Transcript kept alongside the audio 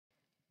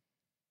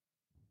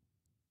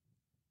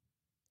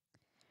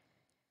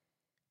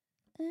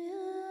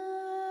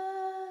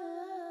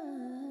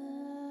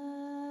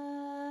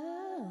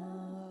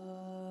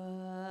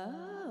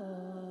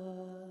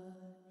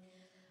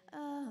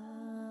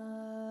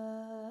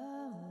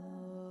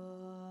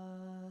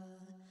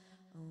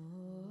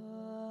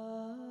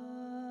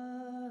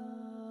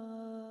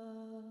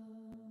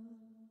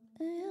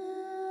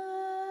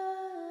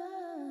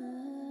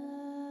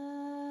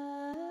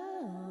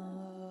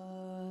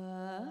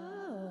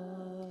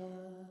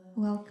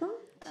Welcome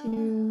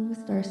to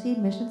Starseed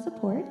Mission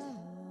Support.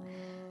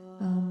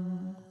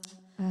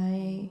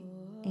 I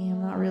am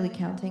not really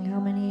counting how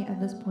many at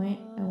this point.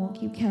 I won't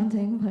keep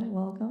counting, but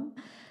welcome.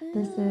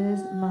 This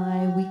is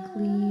my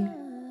weekly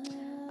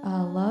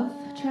love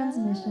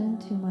transmission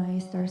to my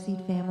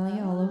Starseed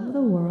family all over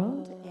the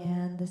world.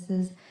 And this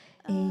is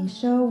a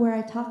show where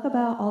I talk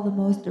about all the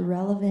most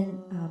relevant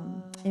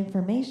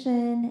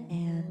information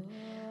and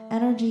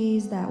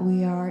energies that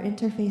we are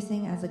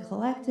interfacing as a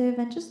collective,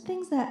 and just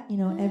things that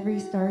every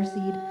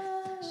starseed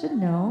should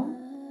know.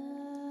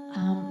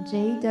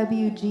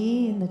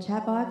 JWG in the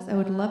chat box, I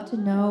would love to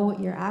know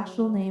what your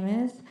actual name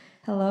is.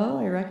 Hello,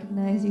 I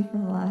recognize you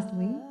from last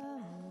week.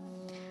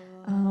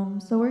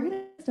 So we're going to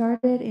get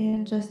started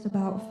in just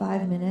about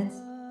 5 minutes,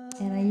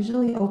 and I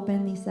usually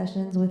open these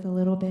sessions with a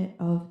little bit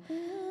of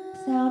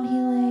sound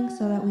healing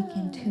so that we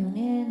can tune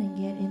in and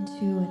get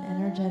into an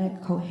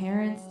energetic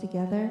coherence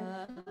together.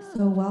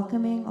 So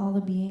welcoming all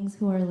the beings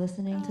who are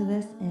listening to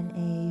this in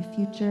a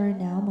future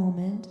now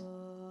moment.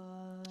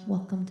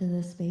 Welcome to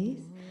this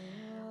space.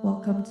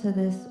 Welcome to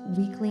this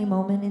weekly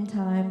moment in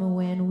time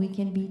when we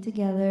can be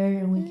together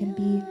and we can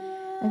be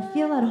and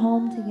feel at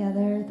home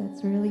together.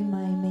 That's really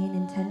my main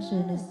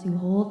intention, is to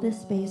hold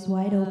this space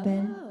wide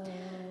open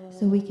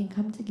so we can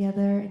come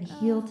together and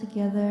heal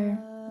together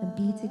and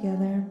be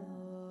together.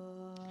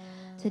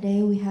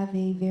 Today we have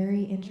a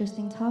very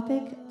interesting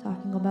topic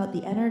talking about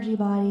the energy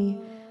body.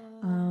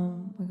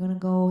 We're going to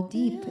go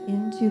deep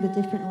into the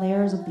different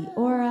layers of the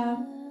aura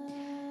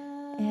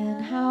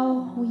and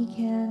how we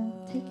can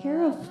take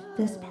care of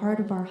this part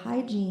of our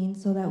hygiene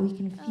so that we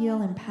can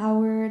feel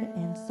empowered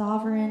and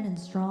sovereign and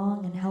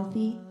strong and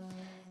healthy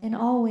in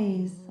all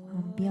ways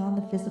beyond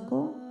the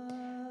physical.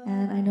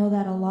 And I know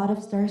that a lot of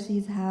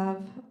starseeds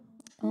have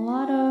a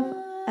lot of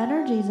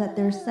energies that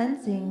they're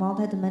sensing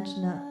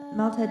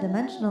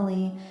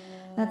multidimensionally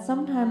that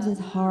sometimes is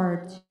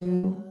hard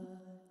to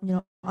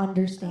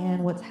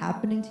understand what's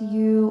happening to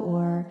you,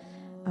 or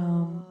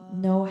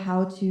know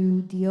how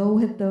to deal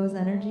with those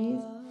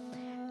energies.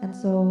 And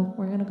so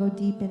we're going to go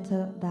deep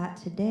into that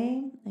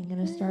today. I'm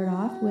going to start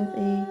off with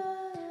a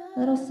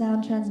little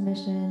sound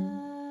transmission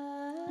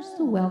just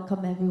to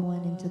welcome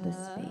everyone into this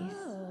space.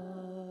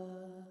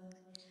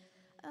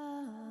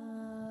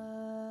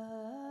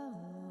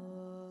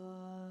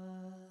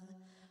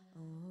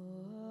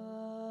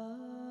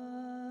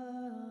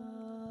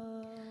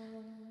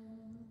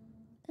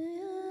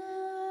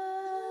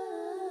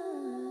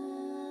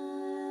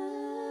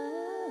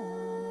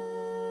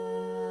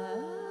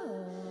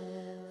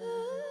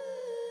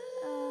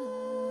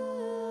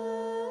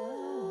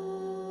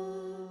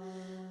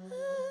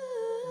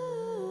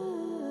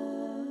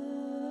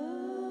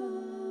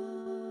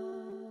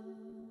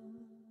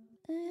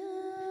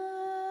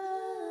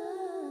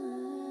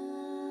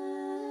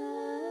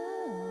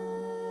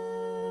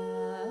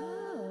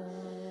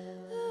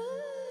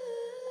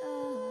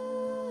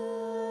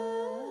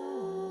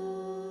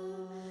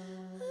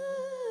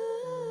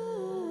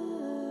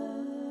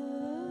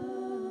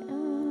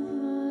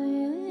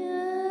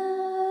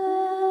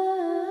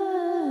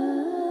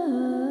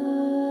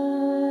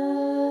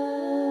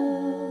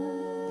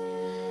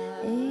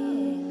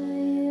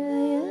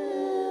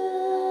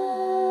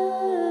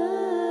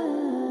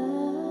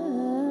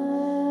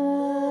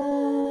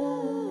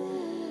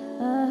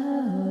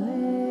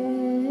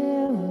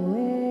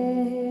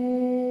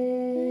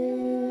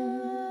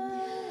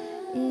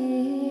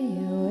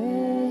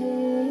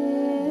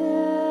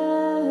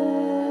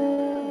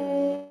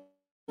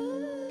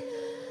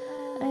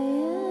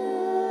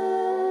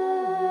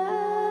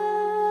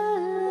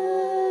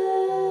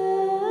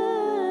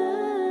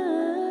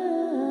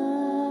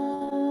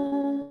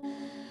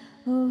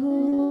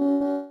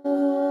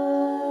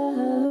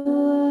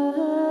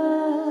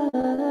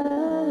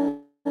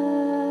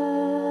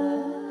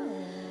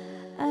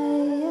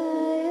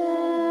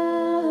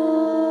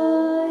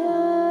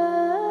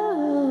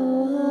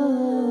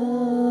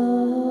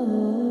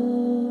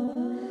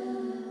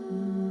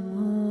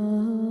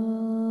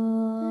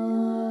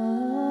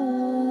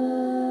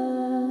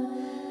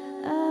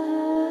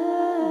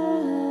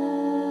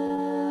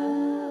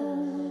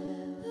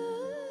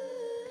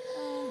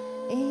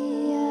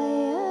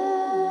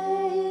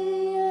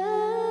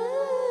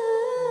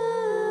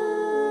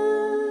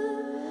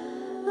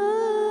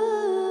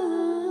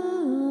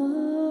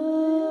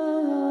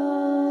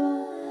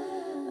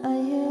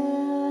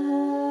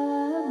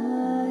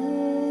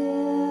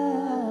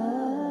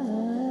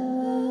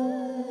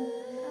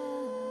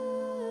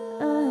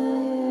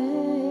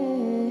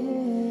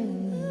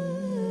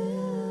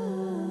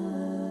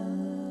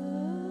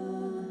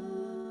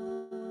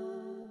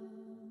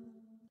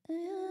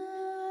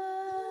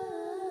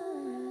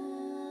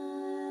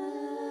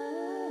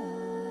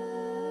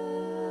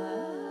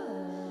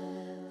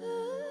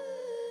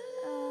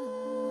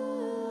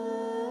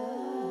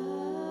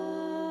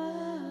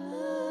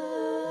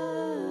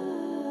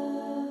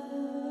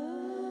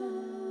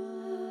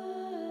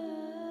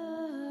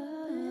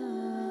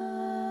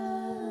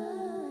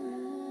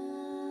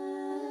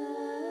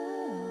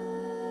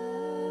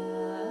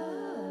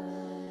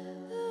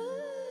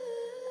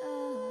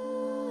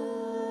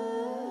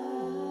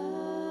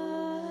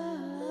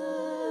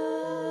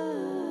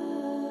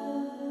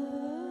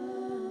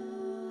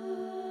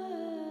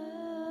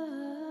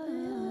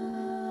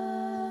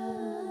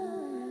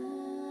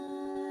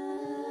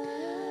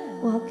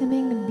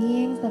 Welcoming the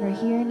beings that are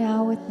here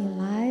now with me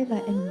live,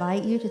 I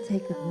invite you to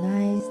take a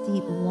nice,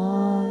 deep,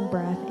 long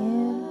breath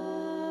in.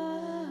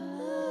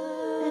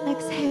 And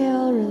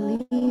exhale,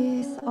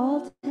 release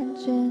all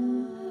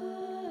tension.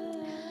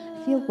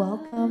 Feel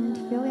welcomed,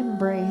 feel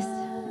embraced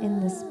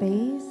in the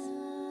space.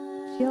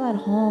 Feel at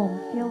home,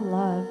 feel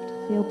loved,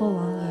 feel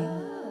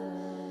belonging.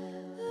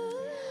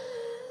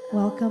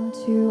 Welcome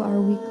to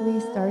our weekly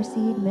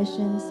Starseed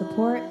Mission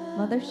Support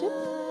Mothership.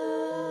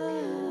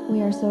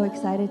 We are so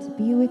excited to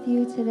be with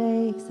you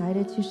today,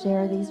 excited to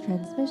share these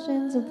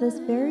transmissions of this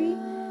very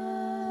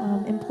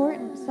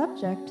important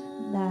subject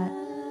that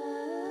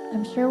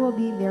I'm sure will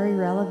be very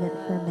relevant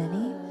for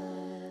many.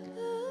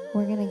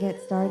 We're going to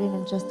get started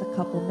in just a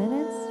couple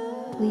minutes.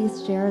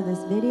 Please share this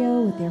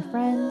video with your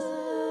friends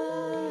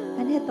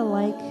and hit the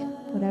like,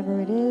 whatever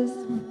it is.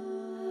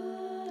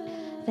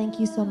 Thank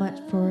you so much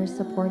for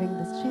supporting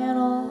this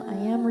channel. I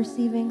am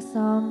receiving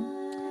some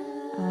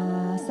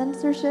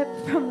censorship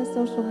from the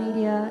social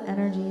media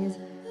energies.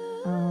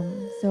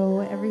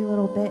 So every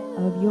little bit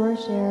of your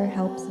share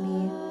helps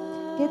me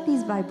get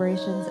these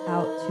vibrations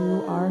out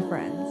to our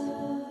friends.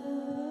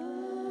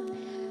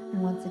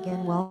 And once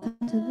again, welcome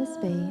to the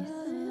space.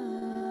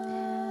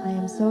 I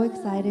am so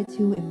excited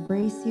to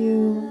embrace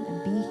you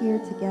and be here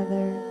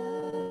together.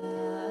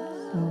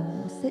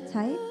 So sit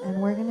tight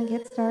and we're going to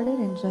get started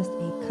in just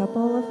a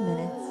couple of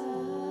minutes.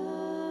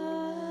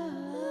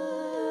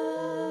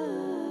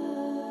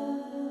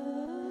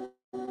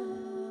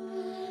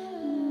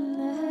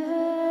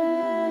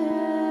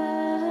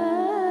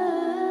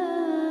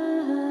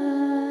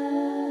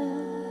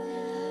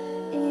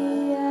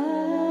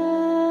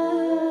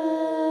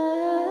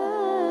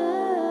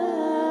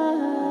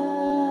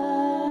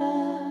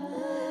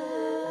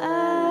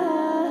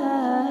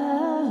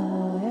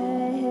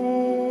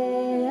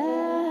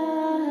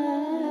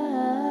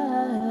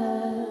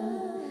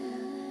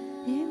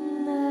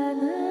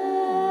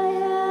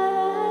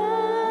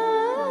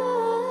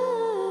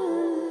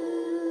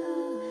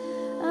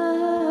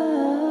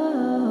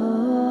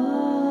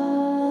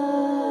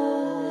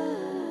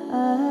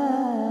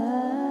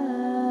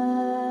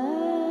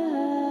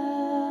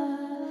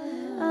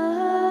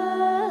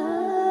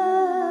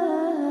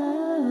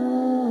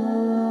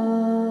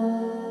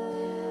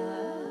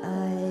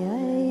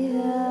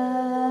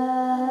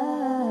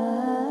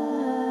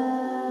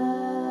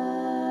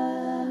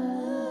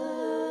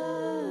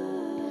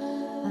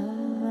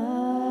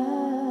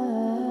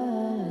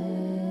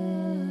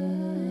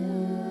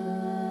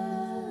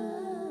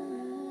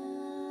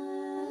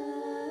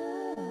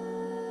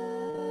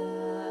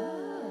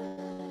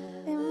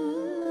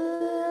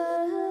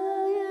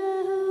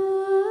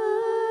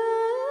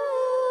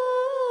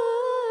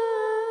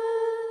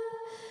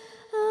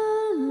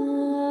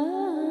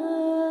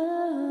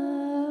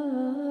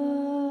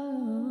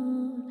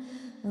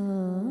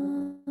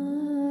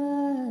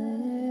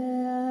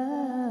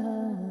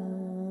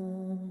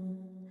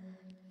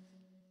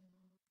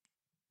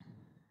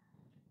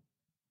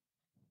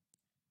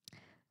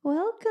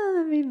 Welcome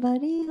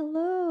everybody.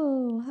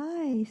 Hello.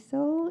 Hi.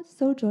 So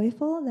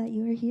joyful that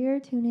you are here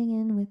tuning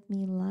in with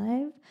me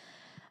live.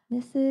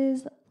 This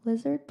is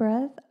Lizard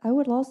Breath. I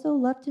would also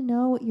love to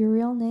know what your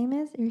real name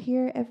is. You're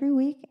here every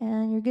week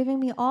and you're giving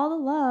me all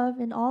the love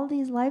in all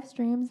these live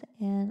streams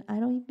and I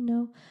don't even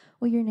know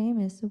what your name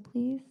is. So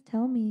please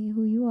tell me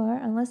who you are.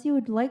 Unless you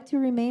would like to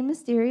remain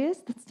mysterious,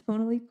 that's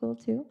totally cool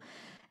too.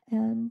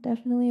 And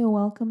definitely a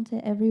welcome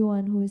to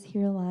everyone who is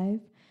here live.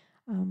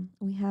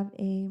 We have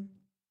a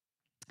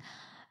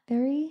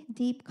very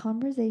deep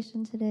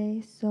conversation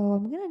today, so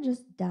I'm gonna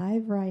just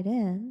dive right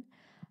in.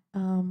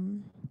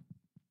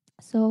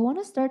 So I want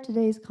to start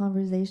today's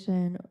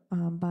conversation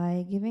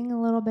by giving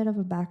a little bit of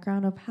a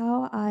background of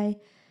how I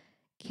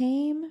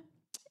came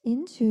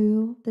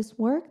into this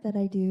work that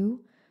I do.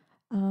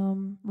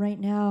 Right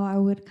now, I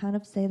would kind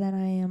of say that I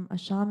am a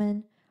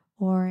shaman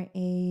or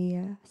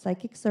a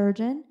psychic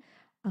surgeon.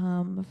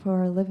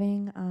 For a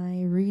living,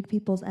 I read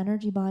people's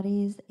energy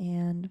bodies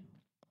and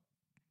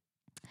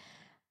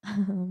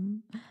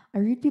I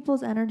read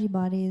people's energy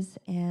bodies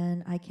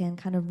and I can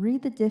kind of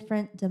read the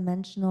different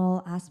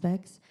dimensional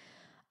aspects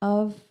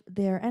of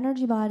their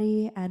energy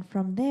body. And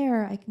from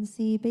there, I can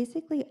see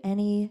basically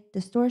any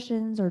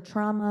distortions or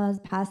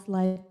traumas, past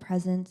life,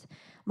 present,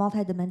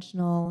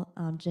 multidimensional,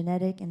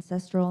 genetic,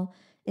 ancestral.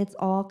 It's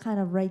all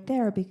kind of right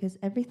there because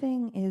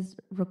everything is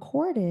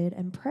recorded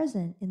and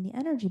present in the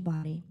energy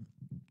body.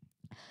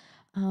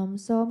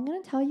 So I'm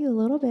going to tell you a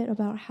little bit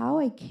about how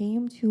I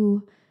came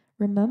to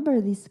remember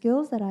these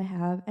skills that I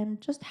have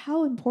and just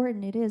how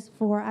important it is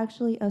for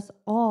actually us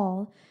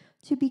all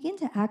to begin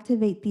to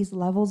activate these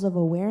levels of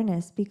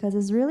awareness, because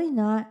it's really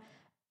not,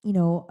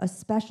 a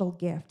special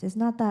gift. It's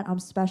not that I'm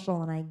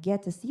special and I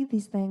get to see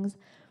these things.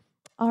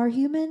 Our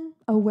human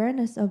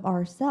awareness of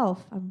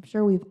ourself, I'm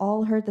sure we've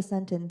all heard the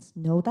sentence,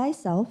 know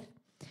thyself.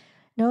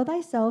 Know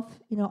thyself,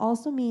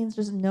 also means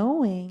just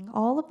knowing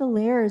all of the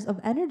layers of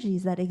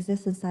energies that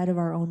exist inside of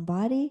our own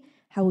body,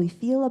 how we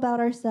feel about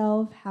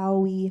ourselves, how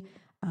we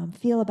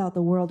feel about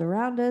the world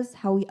around us,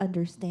 how we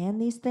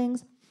understand these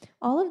things.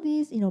 all of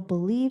these,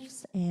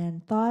 beliefs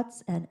and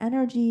thoughts and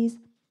energies,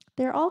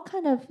 they're all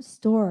kind of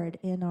stored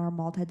in our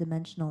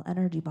multidimensional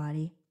energy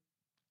body.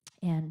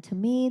 And to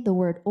me, the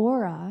word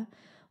aura,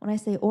 when I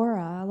say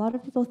aura, a lot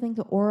of people think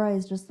the aura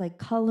is just like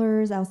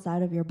colors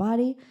outside of your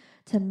body.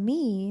 To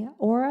me,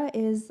 aura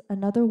is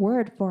another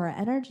word for our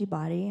energy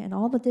body and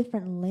all the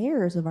different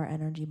layers of our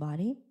energy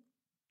body.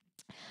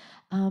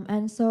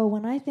 And so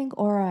when I think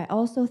aura, I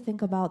also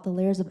think about the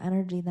layers of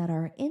energy that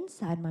are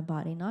inside my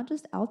body, not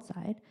just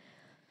outside.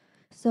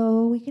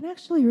 So we can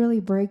actually really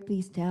break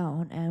these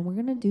down, and we're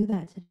going to do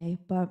that today.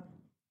 But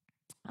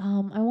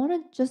I want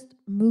to just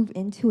move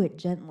into it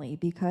gently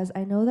because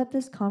I know that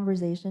this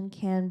conversation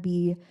can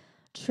be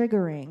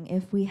triggering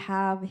if we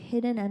have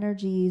hidden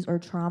energies or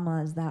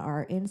traumas that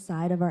are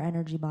inside of our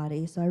energy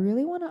body. So I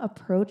really want to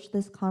approach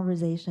this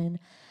conversation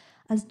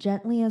as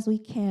gently as we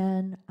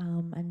can.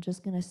 I'm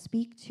just going to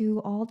speak to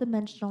all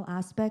dimensional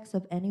aspects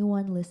of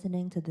anyone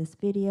listening to this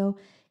video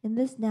in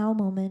this now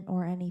moment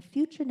or any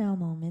future now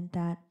moment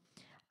that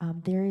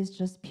there is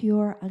just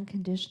pure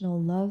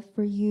unconditional love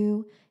for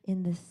you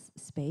in this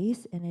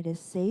space, and it is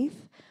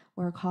safe.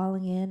 We're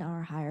calling in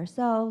our higher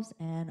selves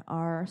and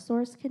our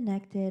source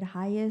connected,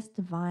 highest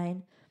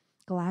divine,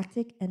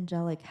 galactic,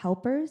 angelic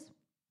helpers.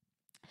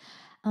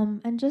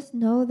 And just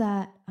know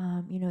that,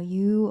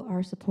 you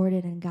are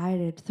supported and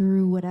guided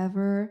through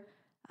whatever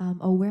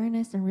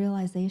awareness and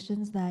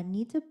realizations that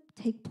need to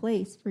take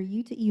place for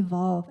you to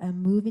evolve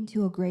and move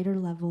into a greater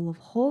level of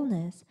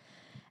wholeness.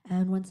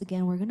 And once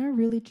again, we're going to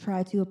really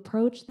try to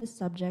approach this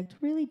subject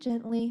really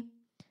gently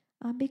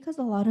because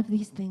a lot of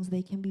these things,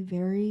 they can be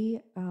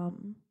very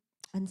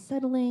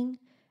unsettling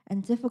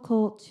and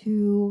difficult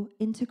to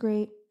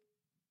integrate.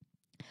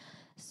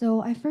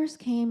 So I first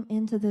came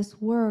into this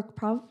work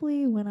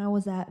probably when I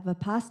was at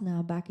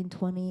Vipassana back in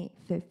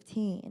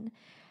 2015.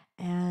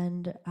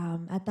 And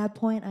at that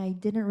point, I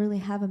didn't really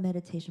have a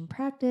meditation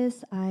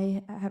practice.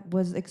 I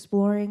was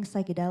exploring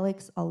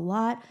psychedelics a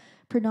lot,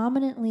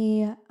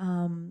 predominantly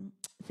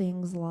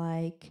things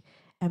like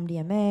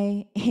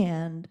MDMA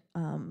and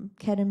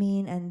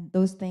ketamine and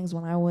those things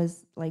when I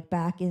was like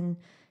back in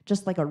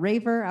just like a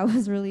raver. I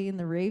was really in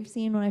the rave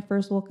scene when I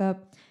first woke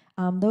up.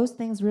 Those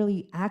things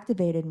really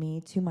activated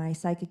me to my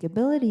psychic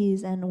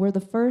abilities and were the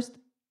first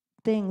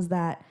things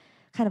that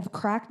kind of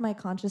cracked my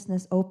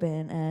consciousness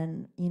open.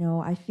 And,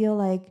 I feel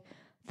like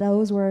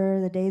those were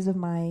the days of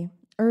my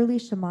early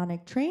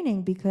shamanic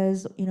training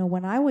because,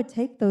 when I would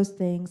take those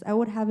things, I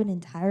would have an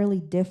entirely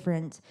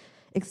different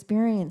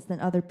experience than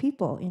other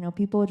people.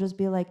 People would just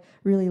be like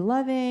really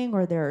loving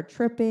or they're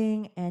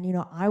tripping.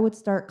 And, I would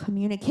start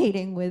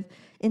communicating with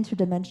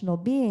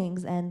interdimensional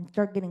beings and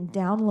start getting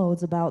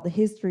downloads about the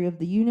history of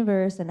the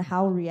universe and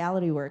how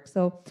reality works.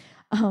 So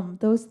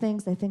those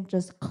things, I think,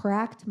 just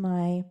cracked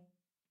my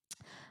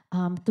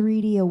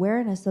 3D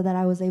awareness so that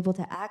I was able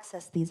to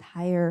access these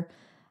higher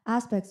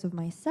aspects of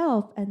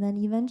myself. And then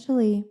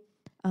eventually,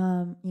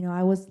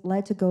 I was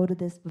led to go to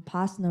this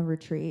Vipassana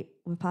retreat.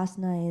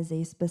 Vipassana is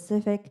a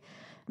specific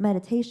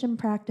meditation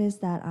practice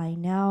that I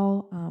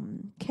now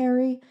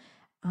carry.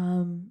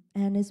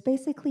 And it's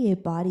basically a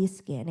body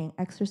scanning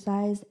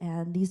exercise.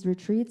 And these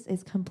retreats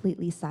is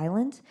completely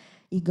silent.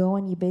 You go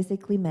and you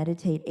basically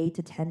meditate 8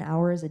 to 10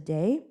 hours a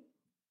day.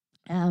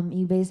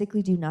 You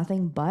basically do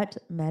nothing but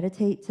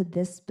meditate to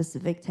this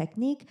specific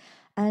technique,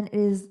 and it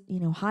is,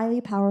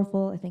 highly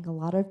powerful. I think a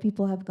lot of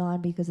people have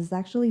gone because it's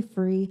actually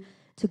free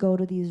to go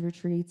to these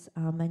retreats,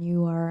 and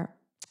you are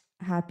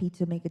happy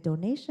to make a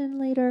donation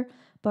later.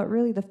 But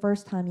really, the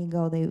first time you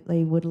go,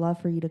 they would love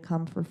for you to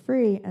come for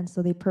free, and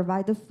so they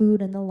provide the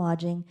food and the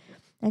lodging,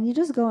 and you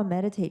just go and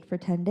meditate for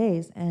 10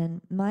 days. And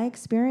my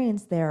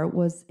experience there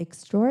was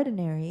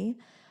extraordinary.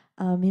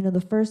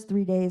 The first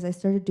 3 days I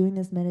started doing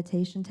this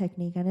meditation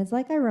technique, and it's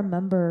like I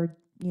remember,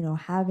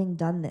 having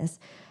done this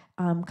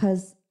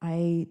because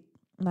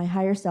my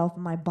higher self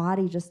and my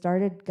body just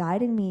started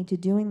guiding me to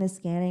doing this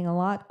scanning a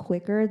lot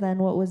quicker than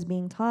what was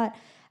being taught.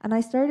 And I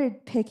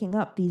started picking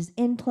up these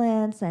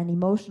implants and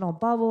emotional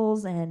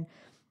bubbles and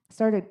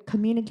started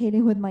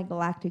communicating with my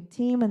galactic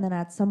team. And then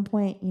at some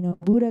point,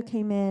 Buddha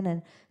came in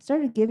and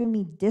started giving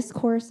me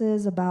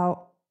discourses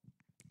about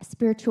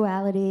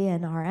spirituality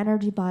and our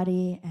energy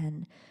body.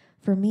 And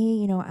for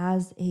me,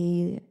 as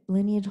a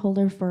lineage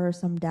holder for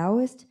some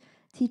Taoist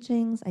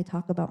teachings, I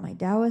talk about my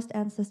Taoist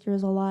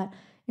ancestors a lot.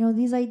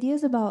 These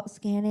ideas about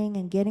scanning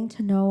and getting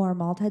to know our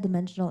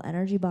multidimensional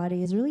energy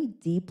body is really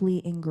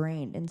deeply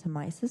ingrained into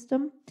my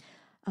system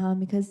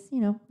because,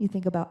 you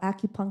think about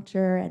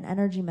acupuncture and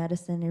energy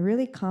medicine, it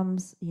really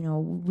comes,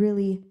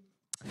 really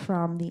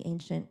from the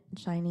ancient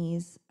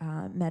Chinese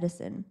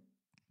medicine.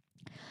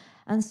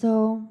 And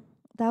so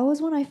that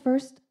was when I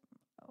first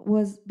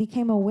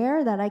became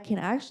aware that I can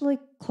actually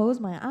close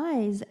my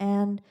eyes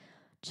and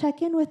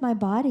check in with my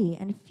body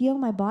and feel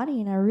my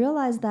body. And I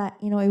realized that,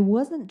 it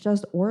wasn't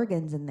just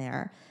organs in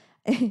there.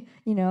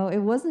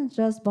 It wasn't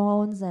just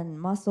bones and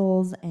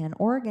muscles and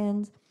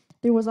organs.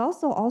 There was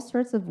also all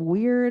sorts of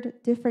weird,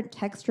 different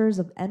textures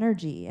of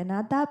energy. And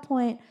at that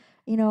point,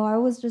 I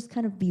was just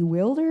kind of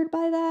bewildered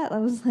by that. I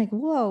was like,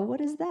 whoa,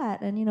 what is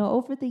that? And,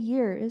 over the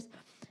years,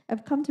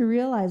 I've come to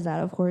realize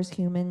that, of course,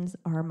 humans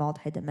are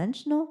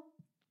multidimensional,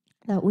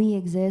 that we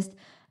exist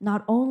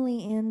not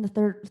only in the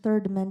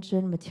third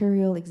dimension,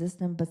 material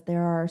existence, but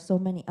there are so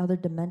many other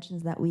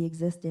dimensions that we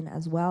exist in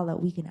as well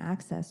that we can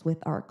access with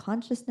our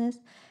consciousness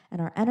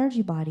and our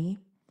energy body.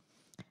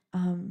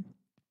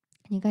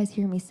 You guys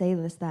hear me say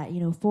this, that,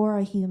 for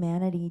a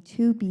humanity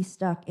to be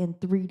stuck in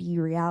 3D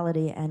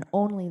reality and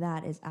only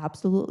that is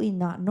absolutely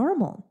not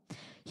normal.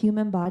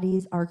 Human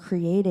bodies are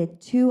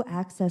created to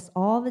access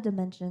all the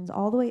dimensions,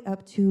 all the way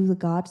up to the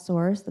God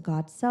source, the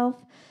God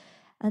self.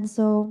 And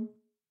so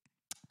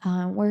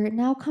we're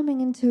now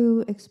coming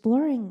into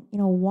exploring,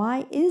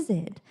 why is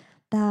it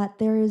that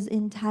there is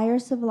entire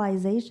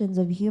civilizations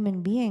of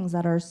human beings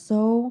that are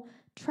so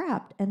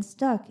trapped and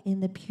stuck in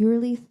the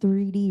purely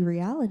 3D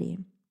reality?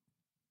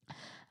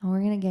 And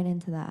we're going to get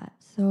into that.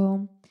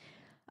 So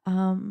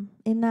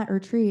in that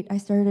retreat, I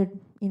started,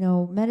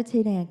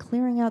 meditating and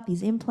clearing out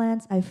these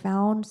implants. I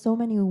found so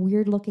many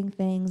weird looking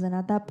things. And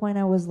at that point,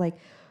 I was like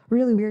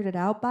really weirded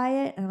out by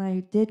it. And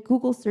I did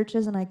Google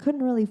searches and I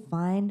couldn't really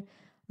find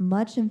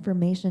much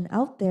information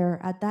out there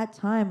at that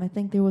time. I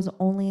think there was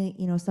only,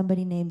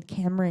 somebody named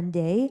Cameron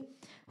Day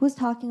who was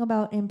talking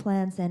about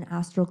implants and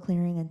astral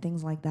clearing and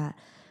things like that.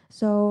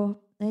 So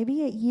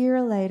maybe a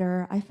year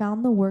later, I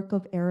found the work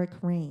of Eric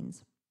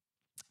Rains,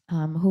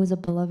 who is a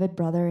beloved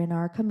brother in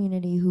our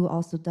community who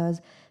also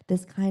does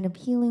this kind of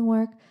healing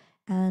work.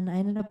 And I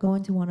ended up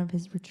going to one of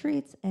his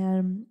retreats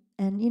and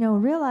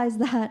realized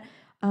that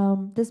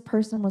this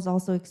person was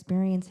also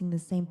experiencing the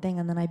same thing.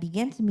 And then I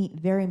began to meet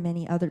very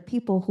many other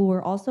people who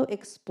were also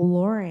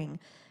exploring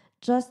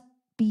just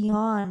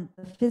beyond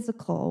the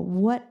physical.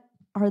 What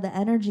are the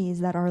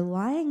energies that are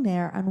lying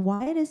there and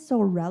why it is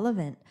so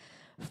relevant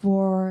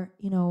for,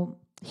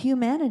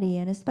 humanity,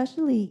 and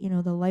especially,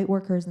 the light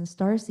workers and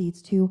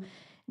starseeds to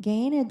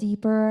gain a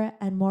deeper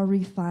and more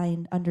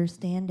refined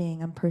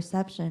understanding and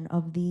perception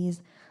of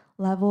these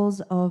levels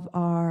of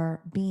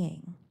our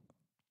being.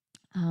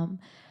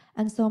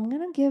 And so I'm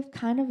going to give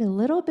kind of a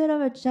little bit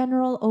of a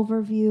general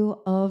overview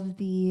of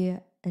the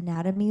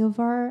anatomy of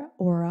our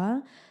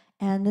aura.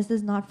 And this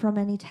is not from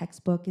any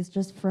textbook. It's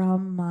just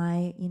from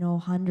my,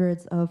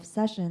 hundreds of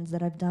sessions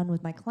that I've done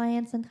with my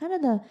clients and kind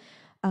of the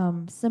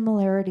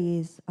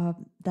similarities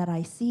that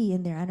I see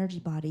in their energy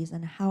bodies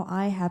and how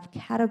I have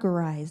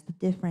categorized the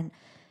different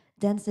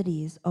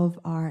densities of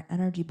our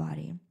energy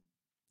body.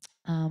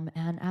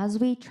 And as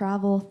we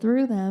travel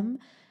through them,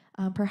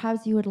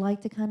 perhaps you would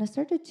like to kind of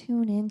start to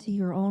tune into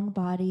your own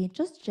body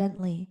just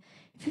gently.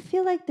 If you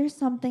feel like there's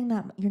something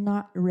that you're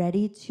not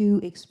ready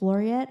to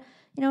explore yet,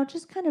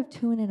 just kind of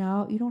tune it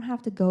out. You don't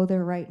have to go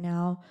there right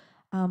now.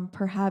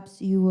 Perhaps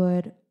you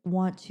would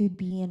want to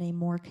be in a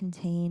more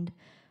contained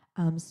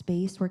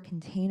space or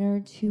container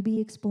to be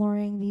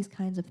exploring these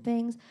kinds of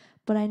things.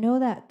 But I know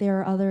that there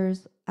are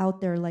others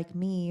out there like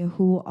me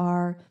who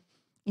are,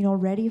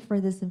 ready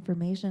for this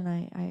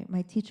information.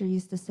 My teacher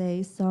used to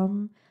say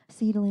some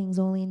seedlings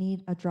only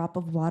need a drop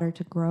of water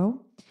to grow.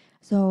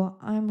 So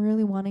I'm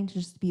really wanting to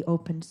just be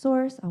open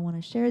source. I want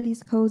to share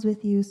these codes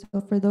with you.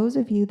 So for those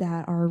of you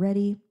that are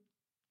ready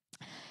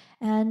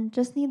and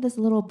just need this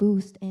little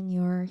boost in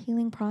your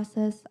healing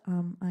process,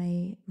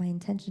 my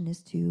intention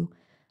is to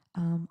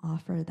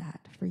offer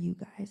that for you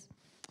guys.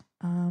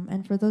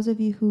 And for those of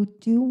you who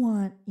do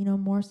want,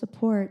 more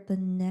support, the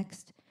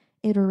next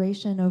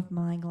iteration of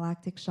my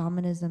Galactic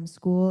Shamanism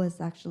School is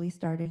actually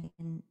starting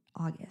in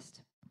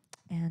August,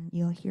 and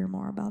you'll hear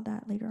more about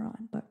that later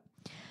on. But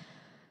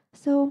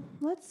so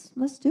let's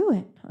do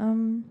it.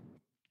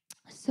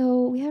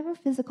 So we have our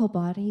physical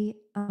body.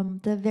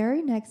 The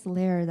very next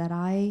layer that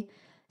I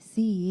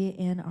see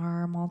in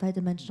our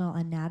multidimensional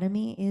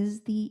anatomy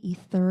is the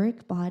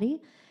etheric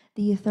body.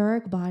 The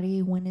etheric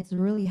body, when it's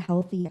really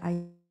healthy,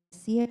 I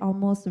see it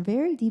almost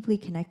very deeply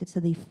connected to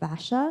the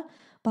fascia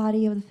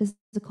body of the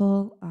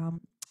physical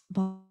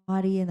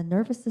body and the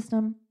nervous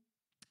system.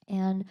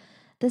 And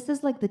this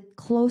is like the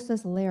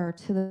closest layer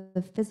to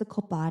the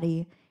physical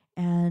body.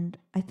 And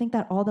I think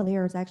that all the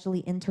layers actually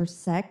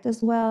intersect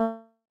as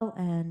well.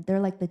 And they're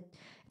like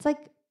it's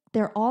like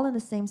they're all in the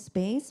same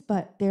space,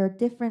 but they're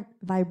different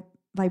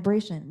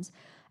vibrations.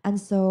 And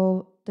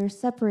so they're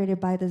separated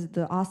by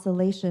the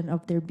oscillation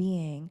of their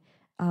being,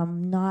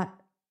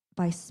 not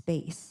by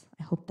space.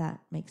 I hope that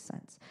makes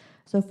sense.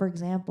 So for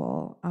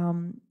example,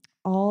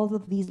 all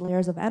of these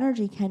layers of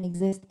energy can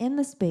exist in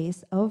the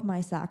space of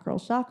my sacral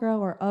chakra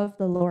or of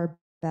the lower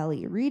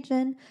belly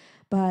region,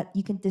 but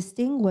you can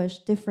distinguish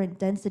different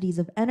densities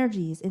of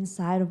energies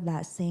inside of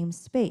that same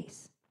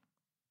space.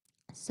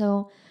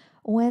 So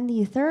when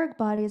the etheric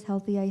body is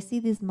healthy, I see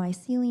this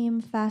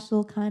mycelium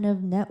fascial kind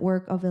of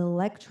network of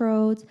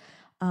electrodes,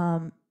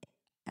 kind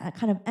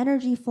of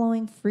energy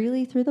flowing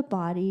freely through the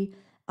body.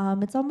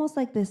 It's almost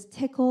like this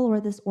tickle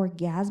or this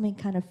orgasmic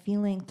kind of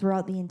feeling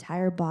throughout the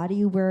entire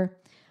body where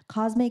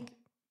cosmic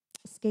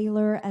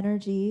scalar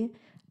energy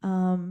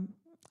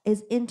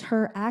is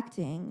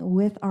interacting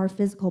with our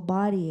physical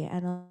body.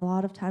 And a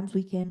lot of times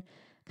we can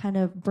kind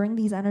of bring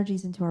these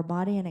energies into our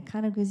body, and it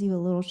kind of gives you a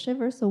little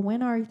shiver. So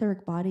when our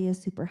etheric body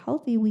is super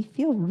healthy, we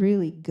feel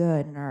really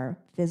good in our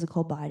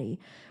physical body.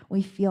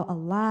 We feel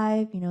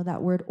alive,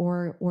 that word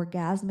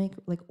orgasmic,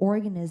 like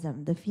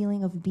organism, the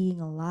feeling of being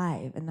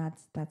alive, and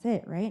that's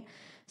it, right?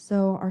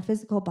 So our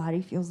physical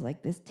body feels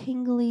like this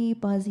tingly,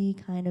 buzzy,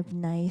 kind of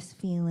nice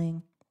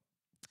feeling.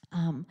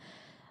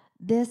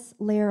 This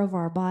layer of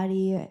our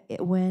body,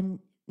 when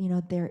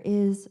there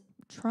is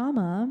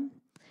trauma,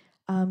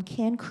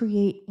 can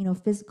create,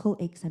 physical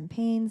aches and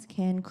pains,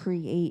 can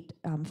create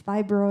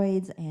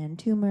fibroids and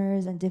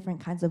tumors and different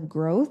kinds of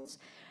growths.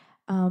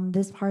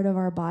 This part of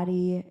our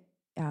body,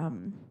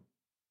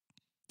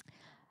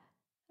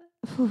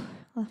 whew,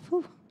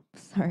 whew,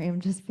 sorry, I'm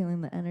just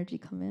feeling the energy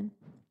come in.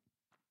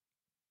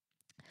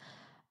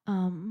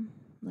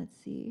 Let's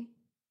see.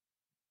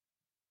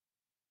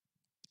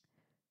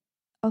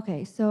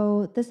 Okay,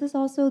 so this is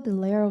also the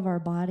layer of our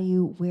body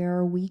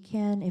where we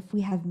can, if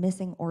we have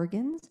missing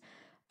organs,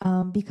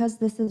 because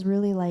this is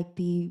really like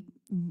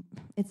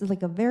it's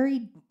like a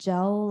very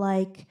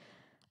gel-like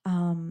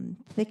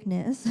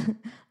thickness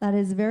that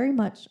is very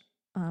much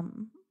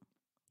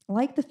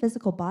like the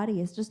physical body.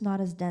 It's just not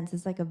as dense.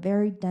 It's like a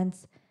very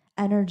dense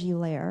energy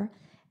layer.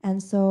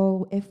 And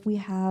so if we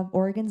have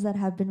organs that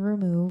have been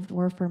removed,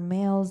 or for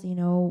males,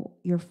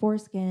 your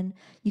foreskin,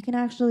 you can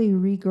actually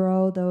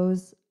regrow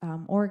those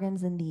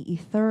organs in the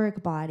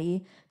etheric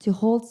body to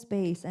hold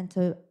space and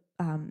to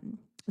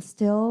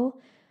still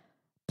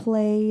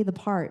play the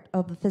part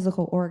of the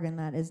physical organ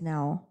that is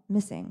now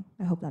missing.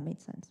 I hope that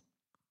made sense.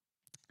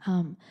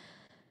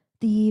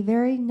 The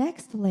very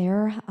next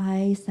layer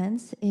I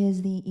sense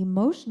is the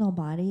emotional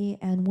body.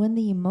 And when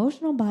the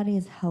emotional body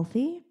is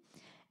healthy,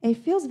 it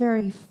feels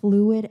very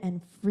fluid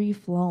and free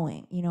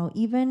flowing.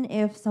 Even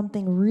if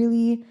something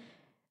really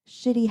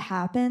shitty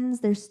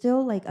happens, there's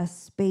still like a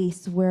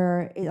space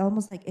where it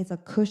almost like it's a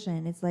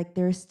cushion. It's like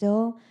there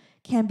still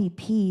can be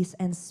peace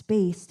and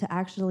space to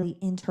actually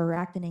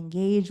interact and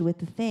engage with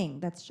the thing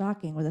that's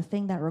shocking or the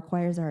thing that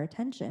requires our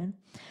attention.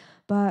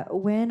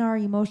 But when our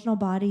emotional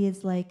body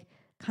is like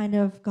kind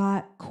of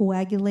got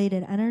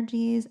coagulated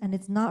energies and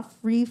it's not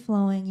free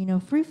flowing,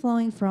 free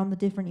flowing from the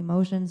different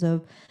emotions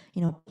of,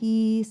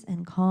 peace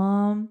and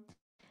calm,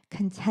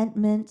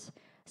 contentment,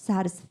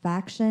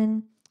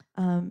 satisfaction.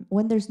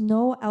 When there's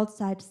no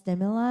outside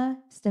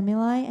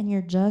stimuli, and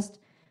you're just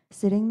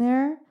sitting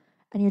there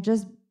and you're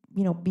just,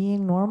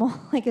 being normal,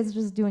 like it's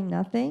just doing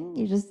nothing.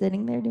 You're just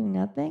sitting there doing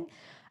nothing.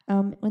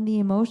 When the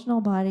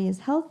emotional body is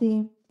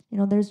healthy,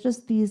 there's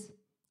just these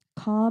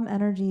calm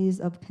energies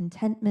of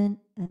contentment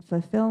and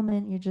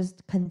fulfillment. You're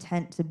just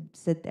content to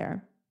sit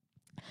there.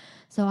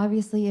 So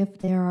obviously, if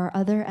there are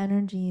other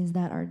energies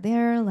that are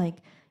there, like,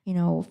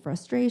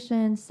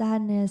 frustration,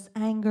 sadness,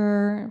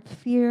 anger,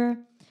 fear,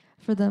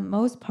 for the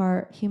most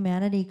part,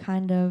 humanity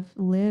kind of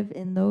live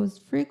in those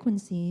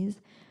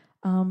frequencies.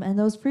 And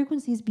those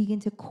frequencies begin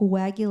to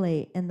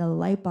coagulate in the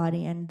light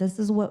body. And this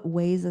is what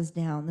weighs us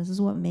down. This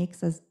is what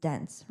makes us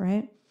dense,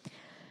 right?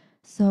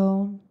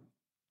 So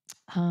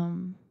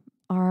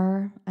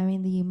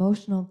the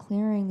emotional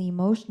clearing, the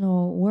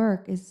emotional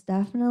work is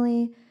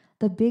definitely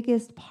the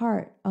biggest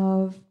part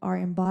of our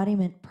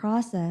embodiment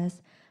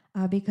process,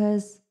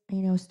 because,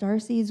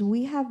 starseeds,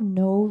 we have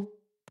no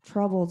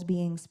troubles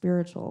being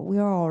spiritual. We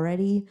are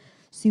already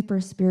super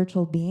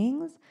spiritual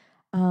beings.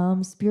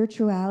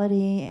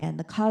 Spirituality and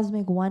the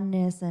cosmic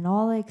oneness and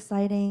all the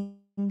exciting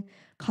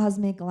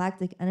cosmic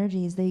galactic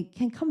energies, they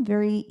can come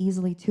very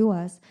easily to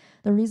us.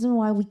 The reason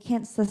why we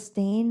can't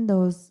sustain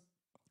those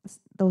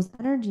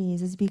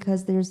energies is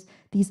because there's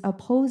these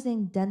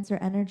opposing denser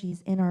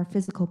energies in our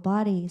physical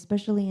body,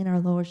 especially in our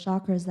lower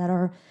chakras, that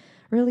are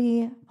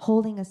really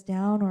holding us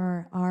down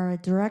or are a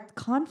direct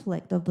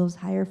conflict of those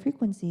higher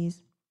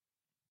frequencies.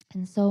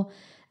 And so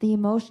the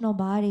emotional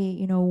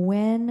body,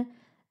 when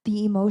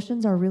the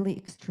emotions are really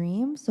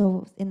extreme,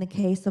 so in the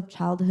case of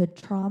childhood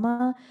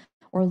trauma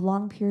or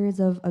long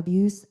periods of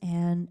abuse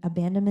and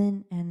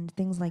abandonment and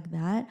things like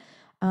that,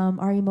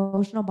 our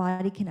emotional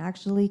body can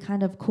actually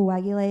kind of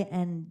coagulate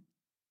and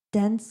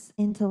dense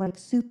into like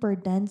super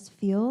dense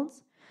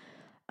fields.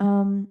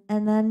 And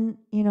then,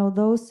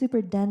 those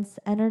super dense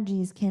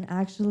energies can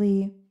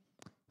actually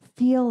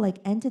feel like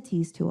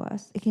entities to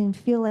us. It can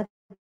feel like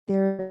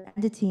they're an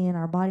entity in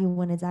our body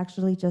when it's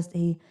actually just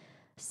a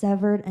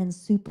severed and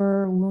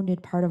super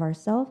wounded part of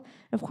ourself.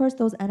 Of course,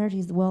 those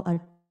energies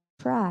will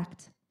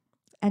attract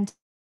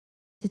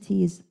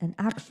entities and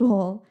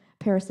actual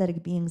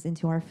parasitic beings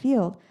into our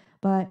field.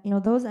 But,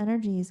 those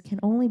energies can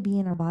only be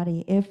in our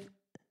body if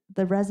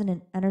the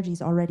resonant energy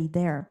is already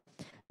there.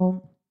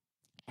 So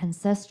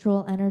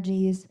ancestral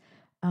energies,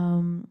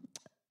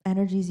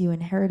 energies you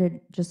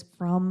inherited just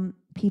from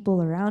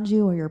people around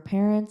you or your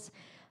parents,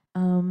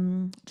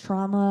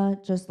 trauma,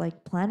 just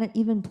like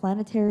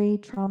planetary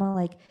trauma,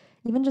 like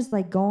even just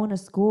like going to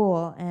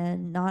school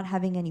and not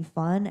having any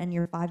fun, and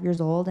you're 5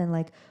 years old and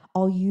like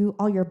all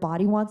your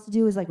body wants to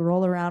do is like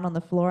roll around on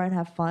the floor and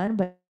have fun,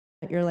 but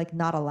you're like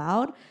not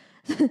allowed.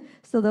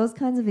 So those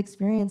kinds of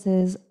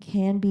experiences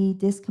can be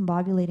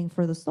discombobulating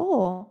for the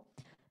soul.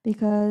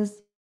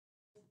 because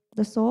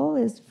the soul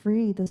is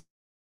free. The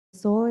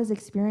soul is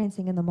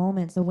experiencing in the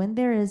moment. So when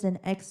there is an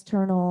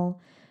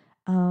external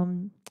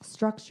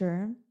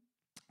structure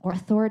or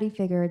authority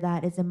figure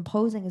that is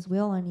imposing his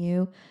will on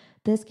you,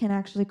 this can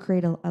actually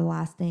create a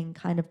lasting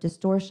kind of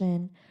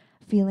distortion.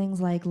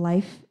 Feelings like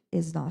life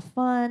is not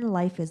fun,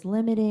 life is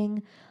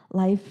limiting,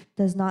 life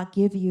does not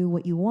give you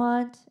what you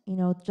want.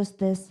 Just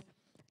this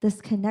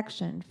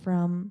connection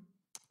from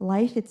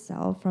life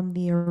itself, from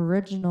the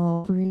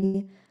original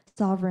free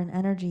sovereign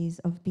energies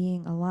of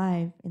being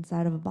alive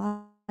inside of a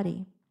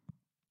body.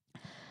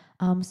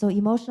 So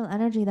emotional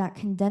energy that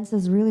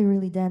condenses really,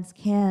 really dense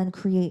can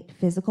create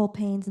physical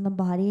pains in the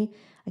body.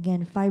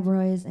 Again,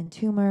 fibroids and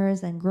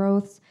tumors and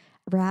growths,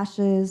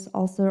 rashes,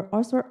 also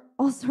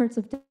all sorts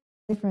of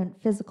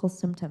different physical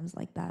symptoms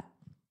like that.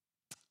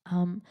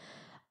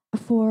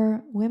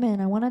 For women,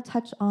 I want to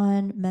touch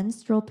on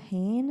menstrual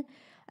pain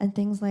and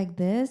things like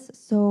this.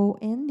 So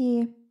in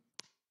the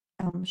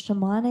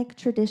shamanic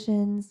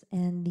traditions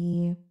and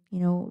the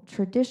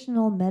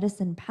traditional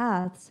medicine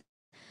paths,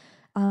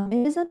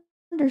 it is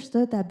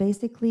understood that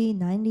basically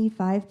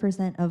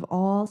 95% of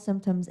all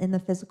symptoms in the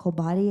physical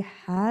body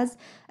has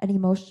an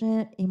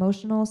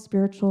emotional,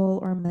 spiritual,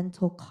 or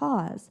mental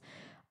cause.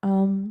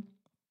 And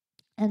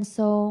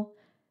so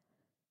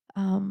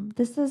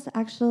this is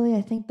actually,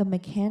 I think, the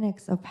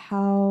mechanics of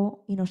how,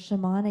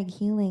 shamanic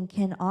healing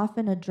can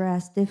often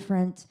address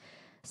different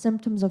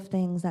symptoms of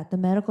things that the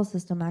medical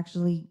system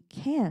actually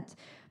can't,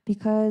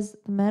 because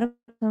the medical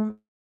system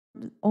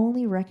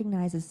only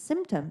recognizes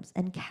symptoms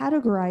and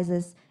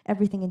categorizes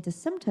everything into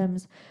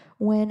symptoms,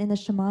 when in the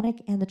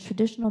shamanic and the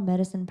traditional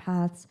medicine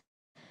paths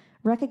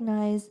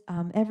recognize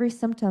every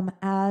symptom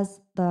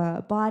as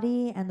the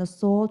body and the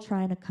soul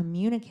trying to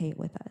communicate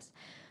with us.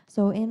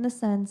 So in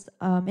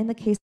the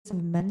case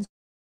of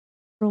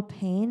menstrual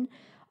pain,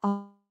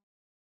 I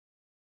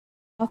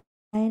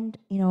find,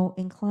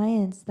 in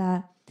clients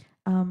that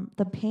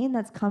the pain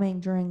that's coming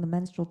during the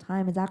menstrual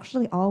time is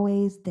actually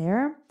always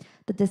there.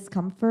 The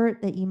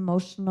discomfort, the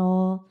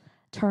emotional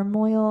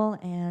turmoil,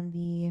 and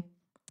the,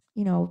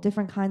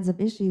 different kinds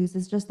of issues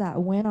is just that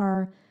when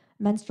our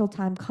menstrual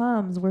time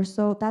comes,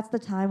 that's the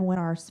time when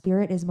our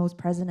spirit is most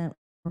present and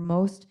we're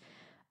most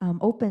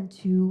open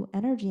to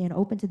energy and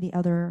open to the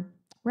other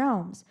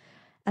realms.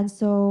 And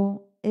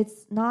so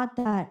it's not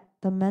that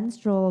the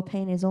menstrual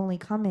pain is only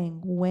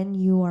coming when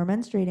you are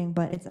menstruating,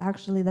 but it's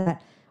actually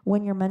that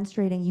when you're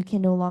menstruating, you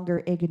can no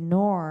longer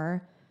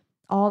ignore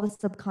all the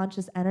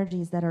subconscious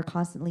energies that are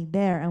constantly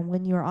there. And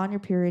when you're on your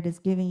period, it's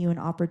giving you an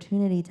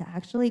opportunity to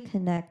actually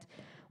connect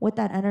with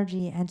that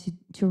energy and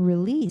to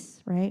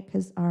release, right?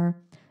 Because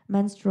our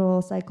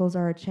menstrual cycles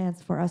are a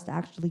chance for us to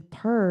actually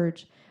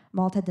purge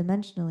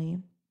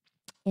multidimensionally.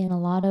 In a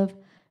lot of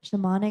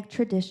shamanic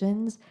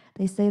traditions,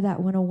 they say that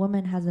when a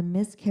woman has a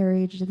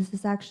miscarriage, this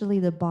is actually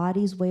the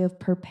body's way of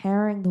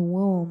preparing the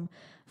womb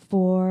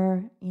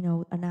for,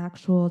 an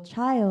actual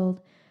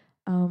child.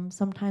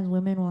 Sometimes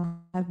women will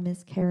have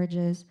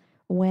miscarriages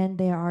when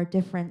there are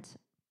different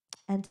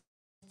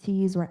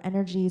entities or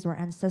energies or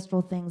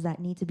ancestral things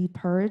that need to be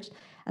purged.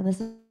 And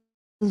this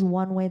is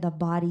one way the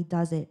body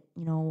does it,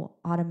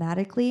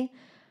 automatically.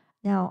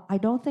 Now, I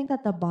don't think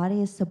that the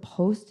body is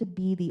supposed to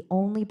be the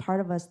only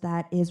part of us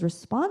that is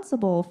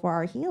responsible for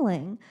our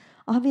healing.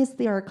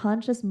 Obviously, our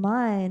conscious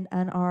mind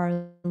and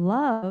our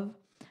love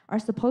are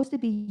supposed to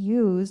be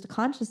used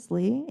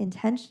consciously,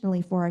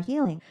 intentionally for our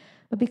healing.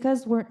 But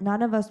because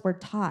none of us were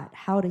taught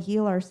how to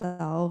heal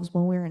ourselves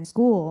when we were in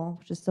school,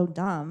 which is so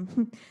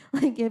dumb.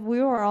 Like if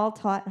we were all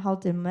taught how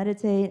to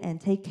meditate and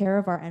take care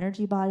of our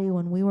energy body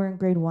when we were in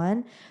grade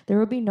 1, there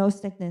would be no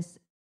sickness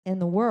in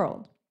the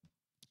world.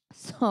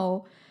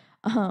 So,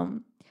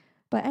 um,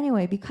 but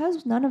anyway,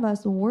 because none of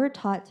us were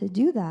taught to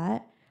do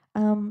that,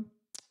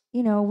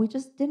 we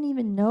just didn't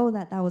even know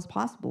that that was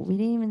possible. We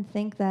didn't even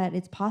think that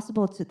it's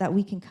possible that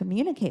we can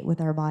communicate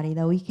with our body,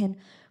 that we can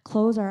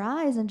close our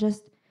eyes and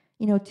just,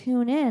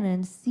 tune in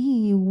and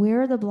see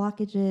where the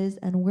blockage is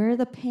and where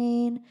the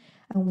pain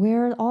and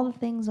where all the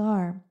things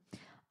are.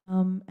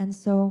 And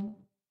so,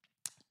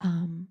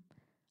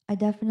 I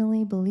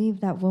definitely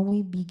believe that when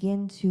we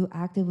begin to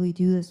actively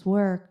do this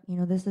work,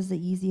 this is the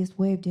easiest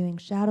way of doing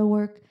shadow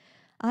work.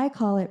 I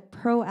call it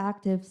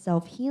proactive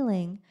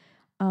self-healing,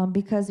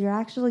 because you're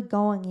actually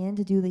going in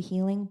to do the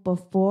healing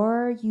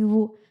before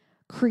you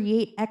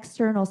create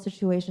external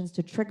situations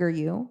to trigger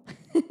you,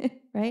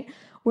 right?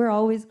 We're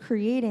always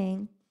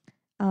creating,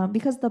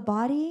 because the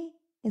body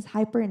is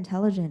hyper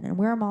intelligent and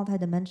we're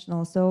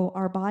multidimensional. So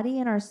our body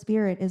and our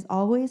spirit is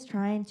always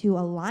trying to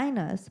align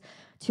us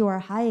to our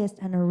highest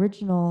and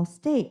original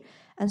state.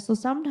 And so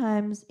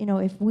sometimes,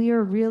 if we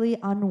are really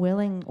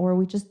unwilling or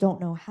we just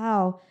don't know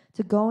how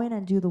to go in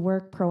and do the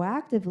work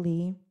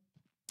proactively,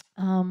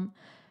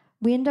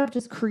 we end up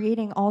just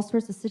creating all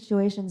sorts of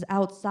situations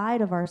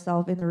outside of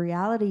ourselves in the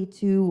reality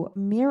to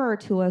mirror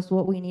to us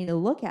what we need to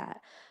look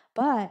at.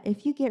 But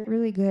if you get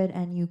really good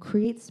and you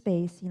create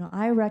space,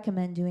 I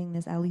recommend doing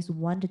this at least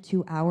 1 to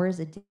 2 hours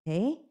a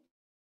day.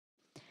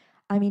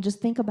 I mean, just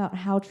think about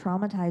how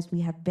traumatized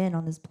we have been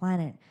on this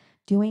planet.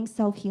 doing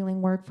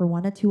self-healing work for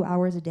 1 to 2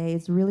 hours a day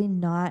is really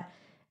not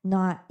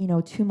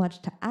too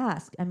much to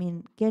ask. I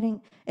mean,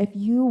 if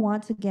you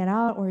want to get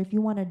out, or if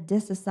you want to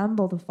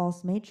disassemble the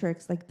false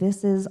matrix, like,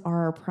 this is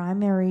our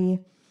primary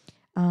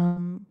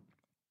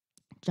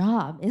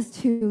job, is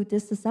to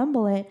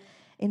disassemble it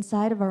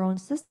inside of our own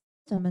system.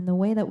 And the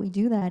way that we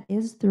do that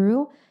is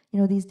through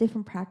these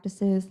different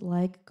practices,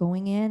 like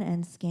going in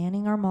and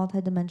scanning our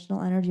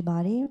multidimensional energy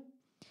body.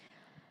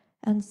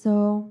 And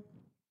so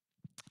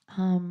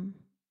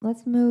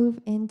let's move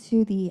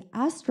into the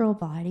astral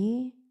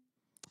body.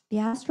 The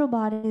astral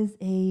body is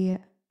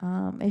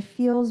it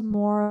feels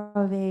more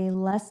of a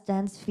less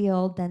dense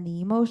field than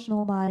the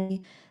emotional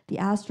body. The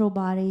astral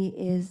body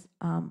is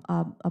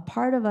a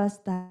part of us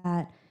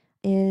that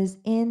is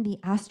in the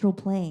astral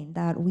plane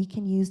that we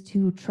can use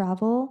to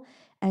travel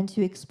and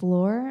to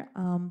explore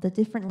the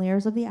different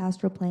layers of the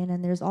astral plane.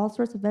 And there's all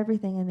sorts of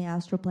everything in the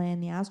astral plane.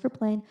 The astral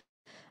plane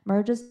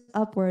merges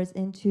upwards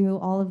into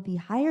all of the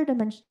higher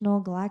dimensional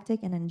galactic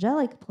and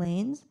angelic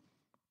planes.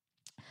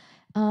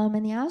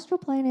 And the astral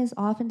plane is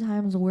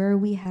oftentimes where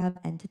we have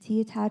entity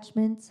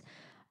attachments,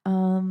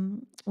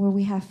 where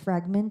we have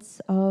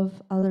fragments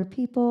of other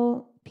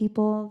people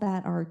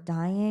that are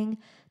dying.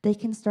 They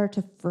can start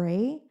to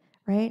fray,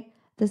 right?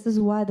 This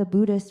is why the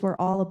Buddhists were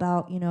all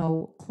about,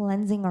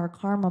 cleansing our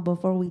karma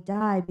before we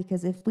die,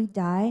 because if we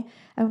die,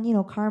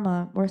 and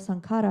karma or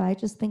sankhara, I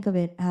just think of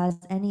it as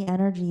any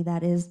energy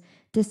that is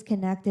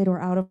disconnected or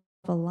out of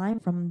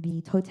alignment from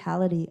the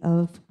totality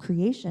of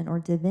creation or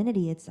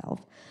divinity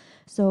itself.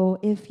 So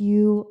if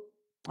you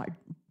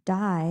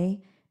die,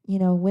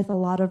 with a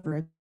lot of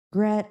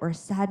regret or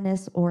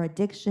sadness or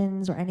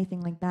addictions or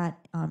anything like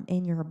that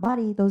in your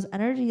body, those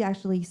energies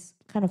actually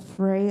kind of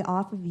fray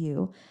off of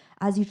you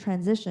as you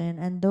transition,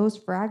 and those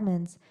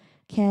fragments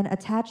can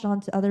attach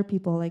onto other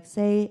people. Like,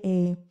 say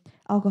a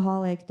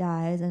alcoholic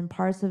dies and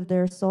parts of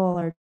their soul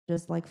are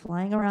just like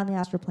flying around the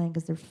astral plane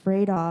because they're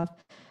frayed off,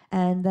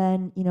 and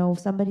then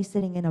somebody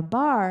sitting in a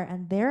bar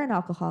and they're an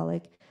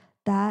alcoholic,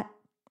 that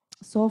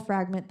soul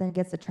fragment then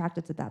gets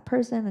attracted to that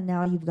person, and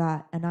now you've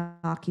got an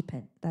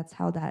occupant. That's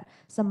how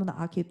some of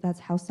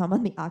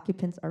the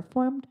occupants are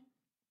formed.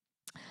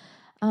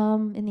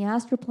 In the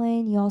astral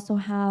plane, you also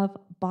have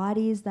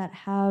bodies that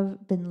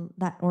have been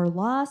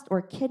lost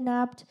or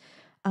kidnapped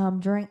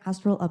during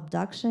astral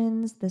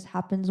abductions. This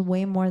happens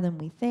way more than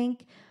we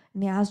think.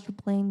 In the astral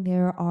plane,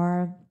 there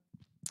are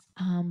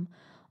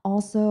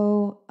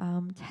also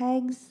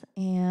tags,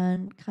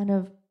 and kind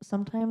of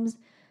sometimes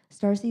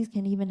starseeds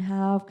can even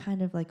have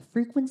kind of like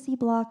frequency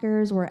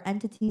blockers or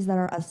entities that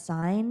are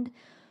assigned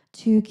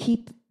to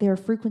keep their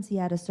frequency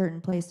at a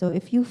certain place. So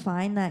if you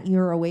find that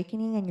you're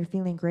awakening and you're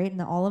feeling great, and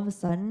then all of a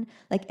sudden,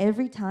 like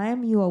every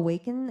time you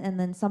awaken and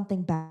then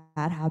something bad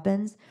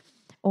happens,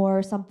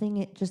 or something,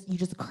 you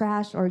just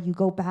crash, or you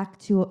go back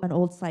to an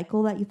old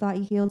cycle that you thought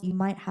you healed, you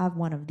might have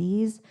one of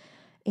these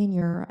in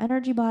your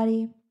energy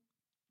body.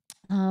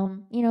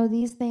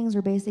 These things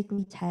are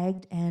basically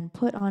tagged and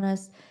put on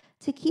us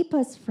to keep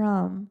us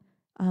from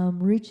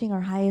reaching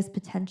our highest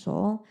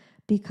potential,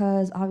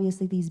 because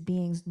obviously these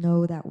beings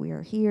know that we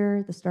are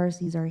here. The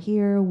starseeds are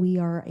here. We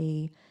are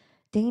a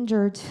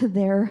danger to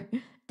their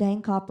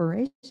dank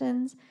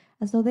operations.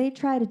 And so they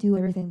try to do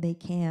everything they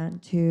can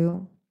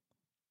to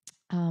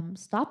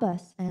stop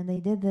us. And they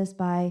did this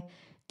by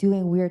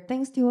doing weird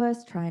things to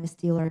us, trying to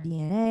steal our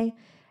DNA.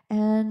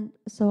 And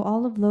so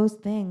all of those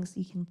things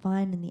you can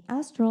find in the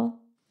astral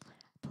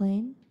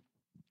plane.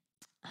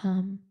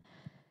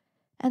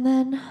 And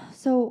then,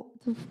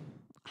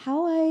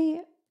 how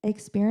I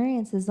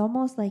experience is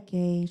almost like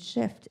a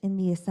shift in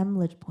the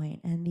assemblage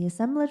point. And the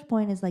assemblage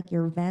point is like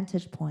your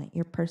vantage point,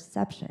 your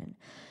perception.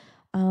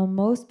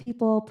 Most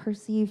people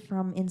perceive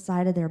from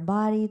inside of their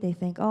body. They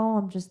think, oh,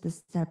 I'm just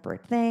this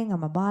separate thing.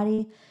 I'm a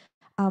body.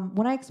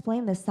 When I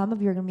explain this, some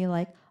of you are going to be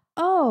like,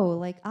 oh,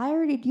 like I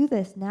already do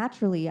this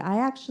naturally. I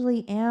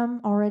actually am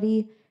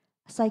already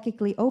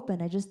psychically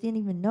open. I just didn't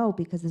even know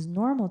because it's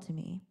normal to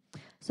me.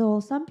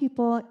 So some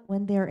people,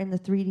 when they're in the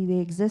 3D, they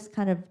exist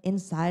kind of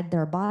inside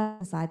their body,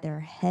 inside their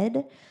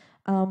head.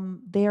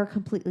 They are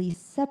completely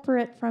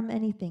separate from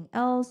anything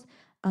else.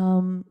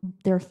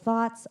 Their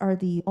thoughts are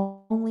the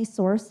only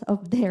source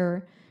of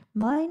their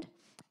mind.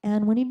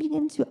 And when you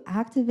begin to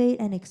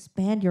activate and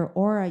expand your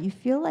aura, you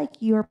feel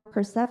like your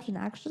perception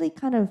actually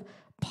kind of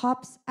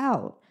pops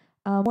out.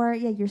 Where,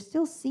 yeah, you're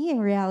still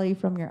seeing reality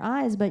from your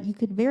eyes, but you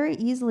could very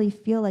easily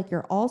feel like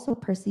you're also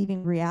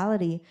perceiving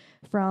reality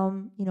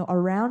from,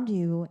 around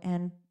you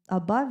and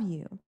above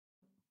you.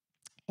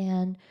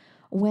 And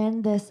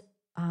when this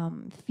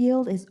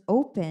field is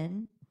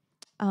open,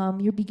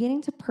 you're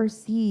beginning to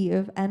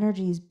perceive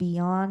energies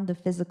beyond the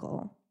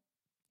physical.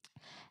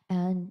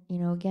 And,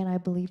 again, I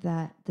believe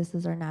that this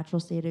is our natural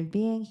state of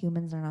being.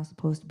 Humans are not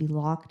supposed to be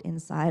locked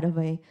inside of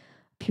a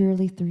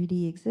purely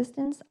 3D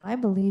existence. I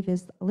believe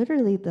is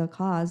literally the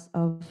cause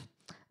of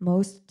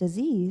most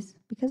disease,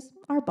 because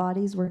our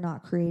bodies were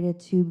not created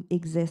to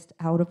exist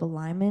out of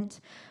alignment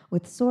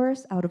with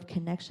source, out of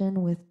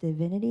connection with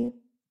divinity.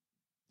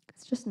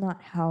 It's just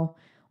not how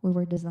we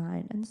were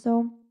designed. And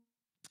so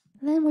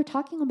And then we're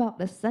talking about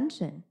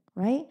ascension,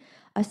 right?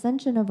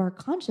 Ascension of our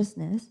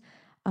consciousness.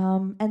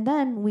 And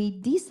then we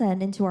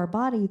descend into our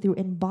body through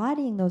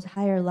embodying those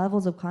higher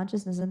levels of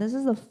consciousness. And this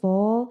is the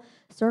full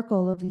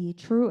circle of the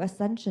true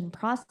ascension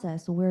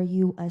process, where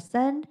you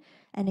ascend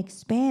and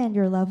expand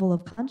your level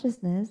of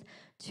consciousness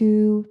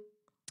to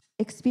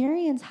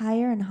experience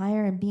higher and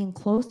higher and being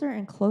closer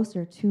and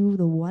closer to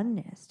the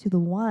oneness, to the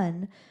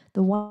one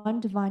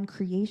divine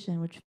creation,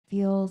 which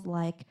feels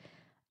like,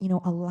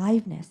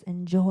 aliveness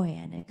and joy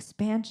and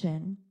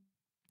expansion.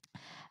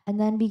 And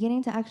then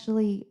beginning to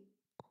actually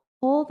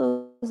pull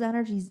those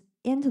energies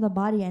into the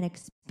body and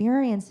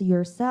experience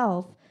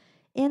yourself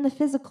in the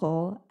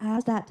physical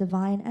as that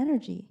divine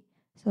energy.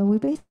 So we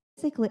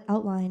basically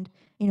outlined,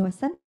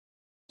 ascension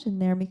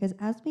there, because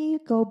as we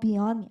go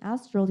beyond the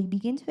astral, you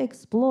begin to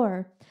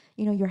explore,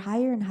 your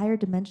higher and higher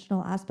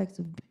dimensional aspects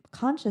of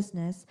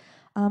consciousness,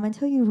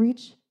 until you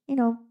reach,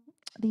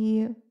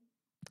 the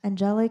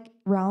angelic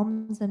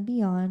realms and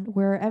beyond,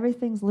 where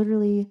everything's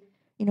literally,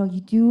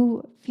 you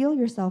do feel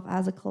yourself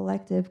as a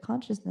collective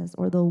consciousness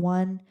or the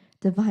one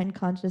divine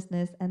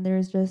consciousness, and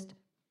there's just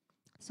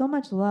so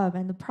much love.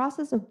 And the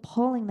process of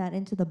pulling that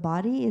into the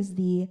body is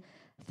the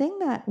thing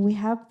that we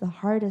have the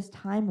hardest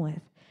time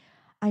with.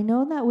 I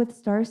know that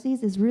with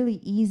starseeds, it's really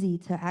easy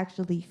to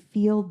actually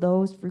feel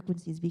those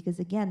frequencies because,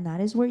 again,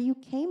 that is where you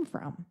came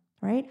from,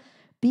 right?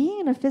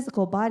 Being in a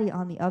physical body,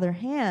 on the other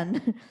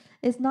hand,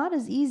 is not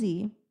as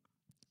easy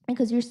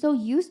because you're so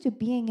used to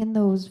being in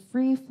those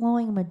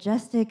free-flowing,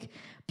 majestic,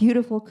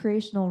 beautiful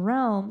creational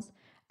realms.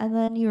 And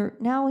then you're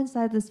now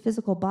inside this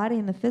physical body,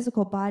 and the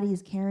physical body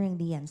is carrying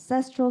the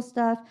ancestral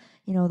stuff,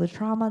 the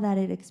trauma that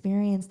it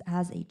experienced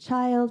as a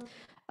child,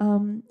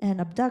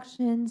 and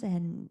abductions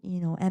and,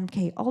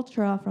 MK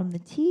Ultra from the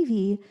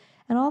TV.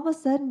 And all of a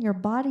sudden your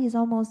body is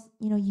almost,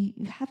 you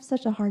have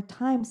such a hard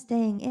time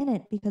staying in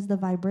it because the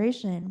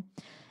vibration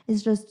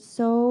is just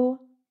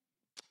so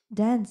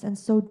dense and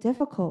so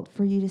difficult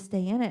for you to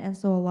stay in it. And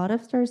so a lot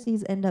of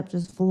starseeds end up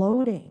just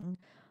floating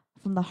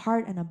from the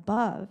heart and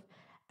above.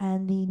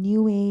 And the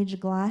new age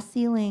glass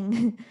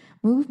ceiling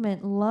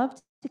movement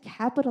loved to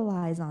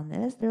capitalize on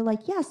this. They're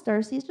like, yeah,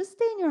 starseeds, just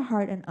stay in your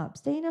heart and up.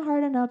 Stay in your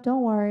heart and up.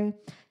 Don't worry.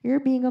 You're a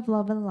being of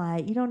love and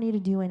light. You don't need to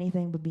do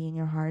anything but be in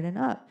your heart and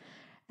up.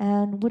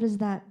 And what does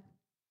that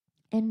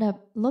end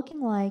up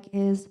looking like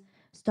is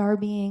star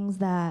beings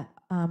that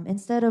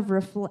instead of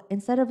their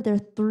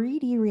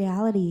 3D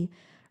reality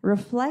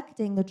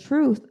reflecting the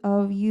truth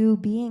of you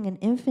being an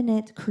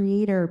infinite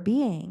creator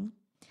being,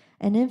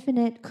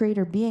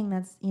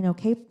 that's,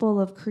 capable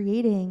of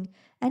creating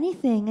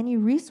anything, any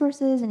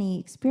resources, any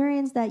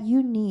experience that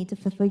you need to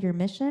fulfill your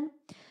mission.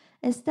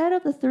 Instead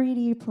of the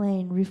 3D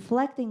plane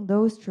reflecting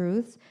those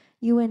truths,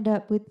 you end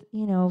up with,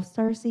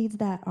 starseeds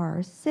that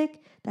are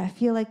sick, that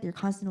feel like they're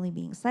constantly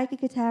being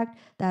psychic attacked,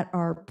 that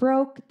are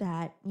broke,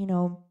 that,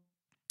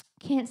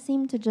 can't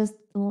seem to just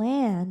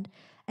land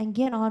and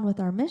get on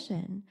with our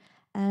mission.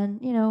 And,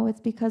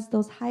 it's because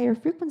those higher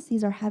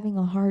frequencies are having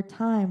a hard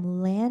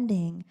time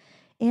landing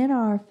in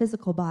our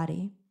physical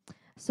body.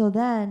 So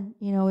then,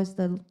 it's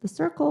the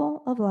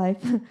circle of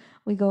life.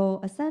 We go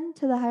ascend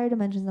to the higher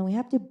dimensions, and we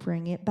have to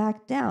bring it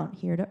back down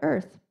here to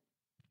Earth.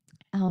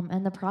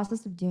 And the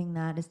process of doing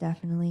that is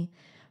definitely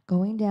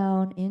going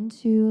down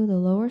into the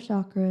lower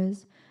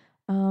chakras.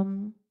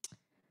 And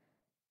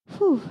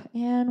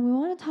we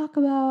want to talk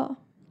about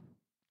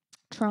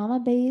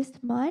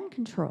trauma-based mind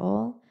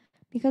control,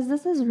 because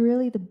this is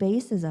really the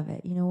basis of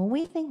it. When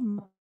we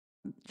think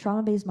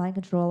trauma-based mind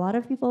control, a lot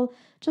of people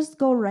just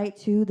go right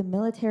to the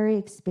military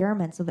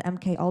experiments of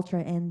MK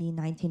Ultra in the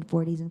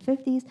 1940s and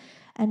 50s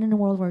and in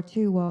World War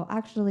II. Well,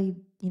 actually,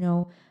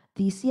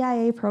 the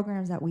CIA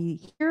programs that we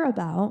hear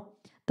about,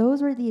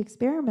 those were the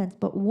experiments,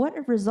 but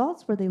what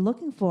results were they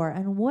looking for,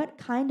 and what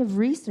kind of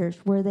research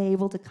were they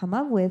able to come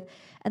up with?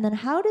 And then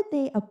how did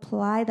they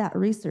apply that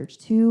research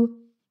to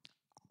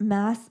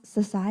mass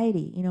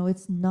society?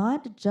 It's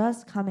not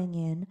just coming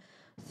in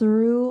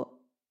through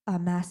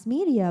mass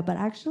media, but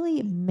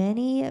actually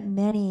many,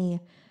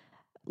 many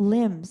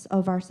limbs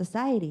of our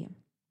society.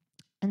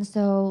 And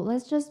so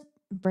let's just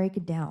break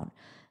it down.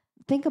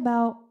 Think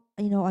about,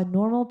 a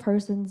normal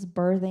person's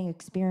birthing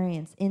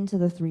experience into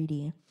the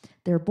 3D.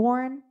 They're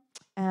born,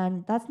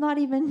 and that's not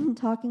even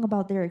talking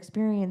about their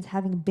experience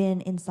having been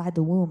inside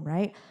the womb,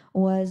 right?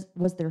 Was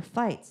there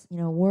fights?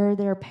 Were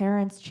their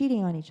parents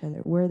cheating on each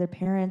other? Were their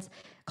parents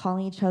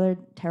calling each other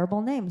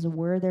terrible names?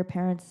 Were their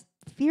parents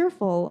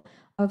fearful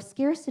of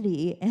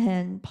scarcity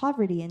and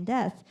poverty and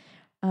death?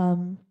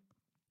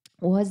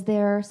 Was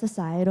there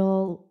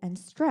societal and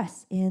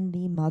stress in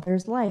the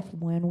mother's life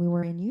when we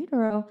were in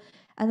utero?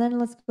 And then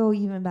let's go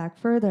even back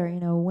further.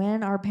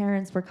 When our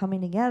parents were coming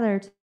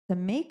together to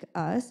make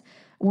us,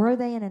 were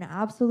they in an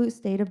absolute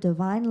state of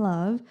divine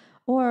love?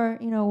 Or,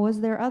 was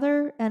there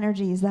other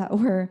energies that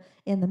were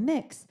in the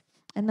mix?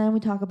 And then we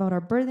talk about our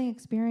birthing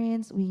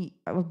experience. We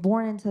were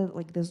born into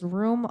like this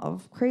room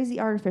of crazy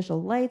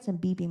artificial lights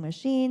and beeping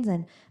machines,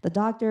 and the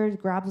doctor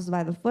grabs us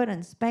by the foot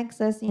and spanks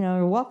us,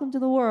 welcome to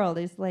the world.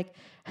 It's like,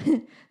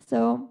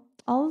 so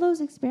all of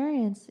those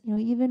experience,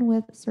 even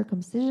with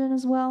circumcision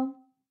as well.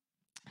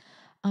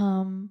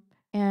 Um,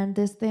 and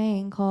this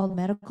thing called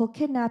medical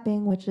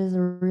kidnapping, which is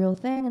a real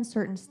thing in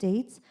certain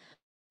states,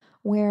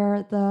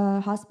 where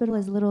the hospital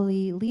is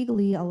literally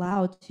legally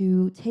allowed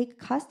to take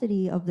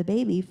custody of the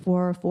baby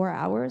for 4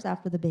 hours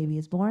after the baby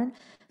is born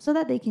so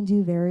that they can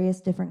do various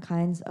different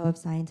kinds of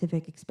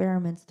scientific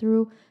experiments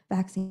through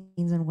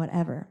vaccines and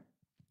whatever.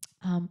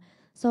 Um,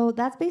 so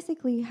that's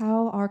basically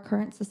how our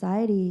current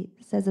society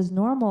says is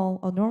normal,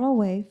 a normal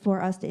way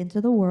for us to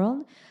enter the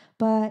world.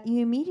 But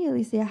you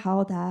immediately see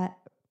how that,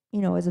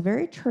 is a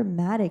very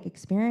traumatic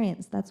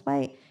experience. That's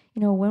why,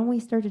 when we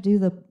start to do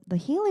the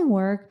healing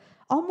work,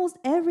 almost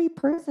every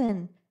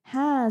person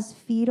has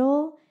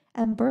fetal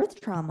and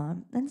birth trauma.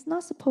 And it's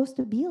not supposed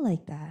to be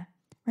like that,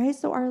 right?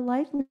 So our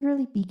life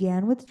literally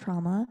began with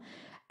trauma,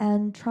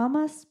 and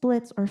trauma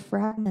splits or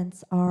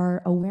fragments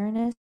our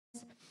awareness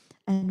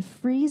and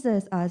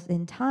freezes us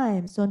in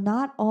time. So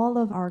not all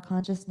of our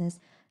consciousness,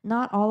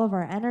 not all of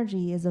our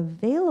energy is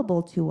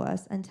available to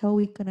us until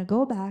we gonna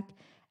go back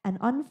and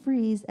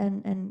unfreeze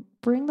and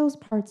bring those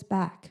parts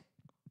back.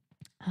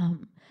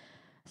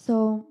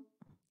 So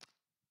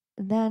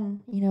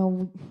then,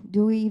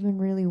 do we even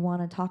really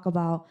want to talk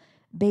about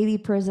baby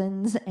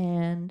prisons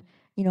and,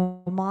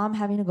 mom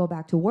having to go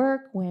back to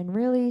work when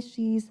really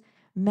she's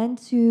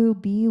meant to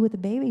be with the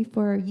baby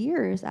for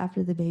years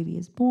after the baby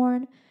is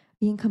born,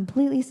 being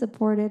completely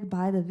supported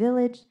by the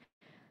village?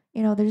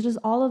 There's just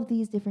all of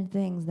these different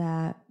things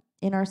that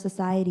in our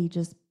society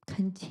just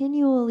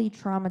continually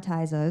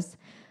traumatize us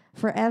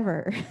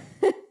forever.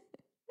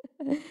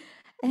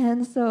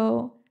 And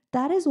so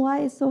that is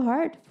why it's so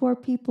hard for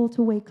people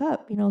to wake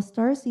up.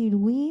 Starseed,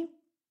 we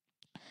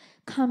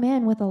come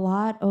in with a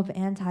lot of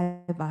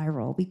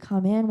antiviral. We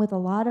come in with a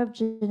lot of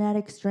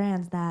genetic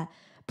strands that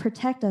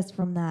protect us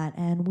from that.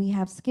 And we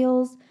have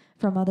skills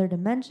from other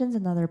dimensions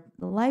and other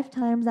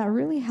lifetimes that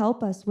really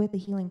help us with the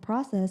healing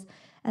process.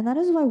 And that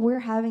is why we're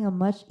having a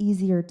much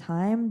easier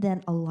time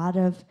than a lot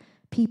of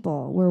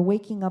people. We're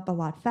waking up a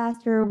lot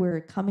faster.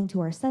 We're coming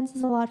to our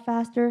senses a lot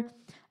faster.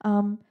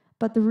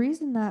 But the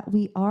reason that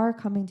we are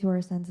coming to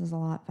our senses a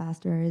lot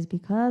faster is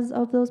because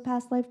of those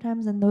past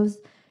lifetimes and those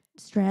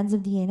strands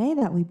of DNA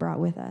that we brought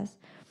with us.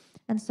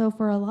 And so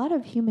for a lot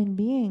of human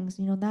beings,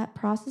 that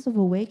process of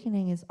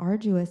awakening is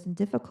arduous and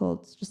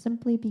difficult just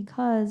simply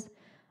because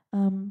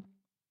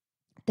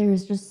there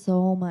is just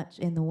so much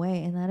in the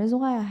way. And that is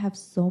why I have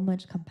so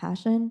much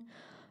compassion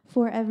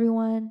for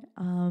everyone.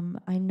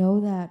 I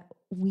know that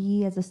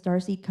we as a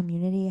Starseed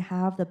community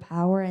have the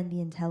power and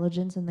the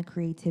intelligence and the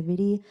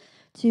creativity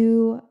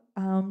to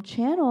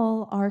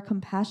channel our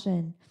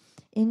compassion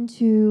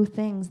into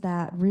things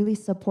that really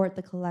support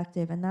the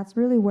collective. And that's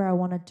really where I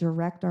want to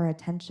direct our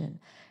attention.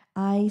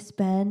 I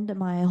spend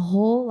my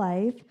whole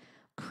life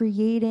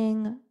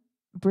creating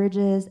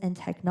bridges and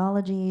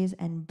technologies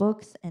and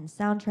books and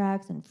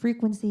soundtracks and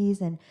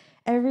frequencies and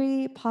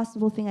every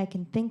possible thing I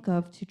can think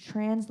of to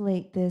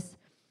translate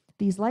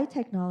these light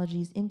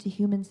technologies into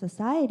human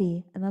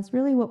society. And that's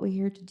really what we're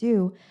here to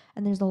do.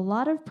 And there's a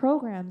lot of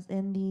programs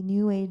in the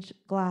New Age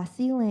glass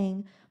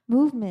ceiling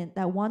movement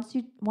that wants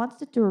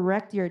to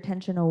direct your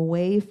attention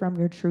away from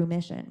your true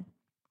mission,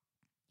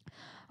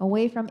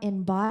 away from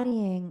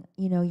embodying,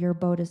 your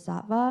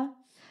bodhisattva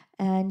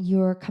and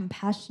your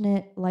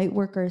compassionate light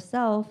worker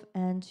self,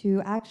 and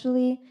to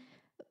actually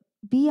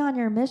be on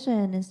your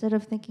mission instead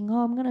of thinking,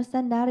 oh, I'm gonna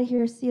send out of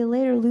here, see you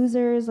later,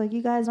 losers, like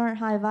you guys aren't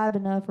high vibe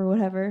enough or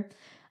whatever.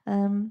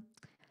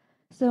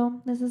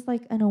 So this is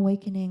like an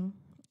awakening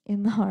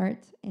in the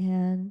heart.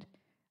 And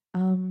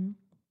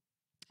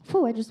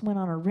I just went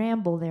on a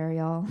ramble there,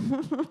 y'all.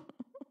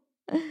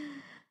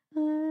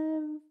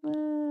 I'm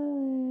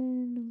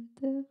fine.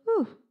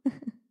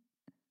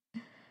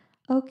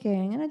 Okay,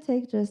 I'm gonna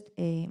take just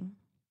a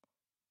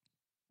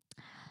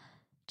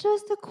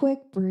quick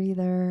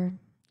breather.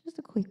 Just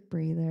a quick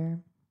breather.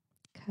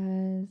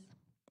 Because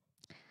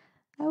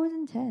that was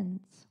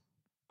intense.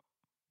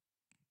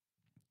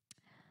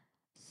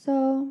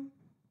 So,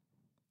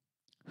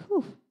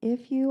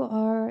 if you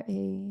are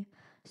a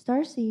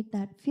starseed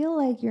that feel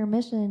like your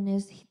mission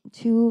is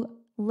to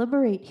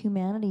liberate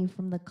humanity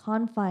from the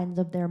confines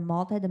of their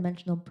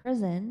multidimensional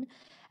prison,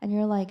 and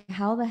you're like,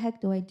 how the heck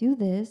do I do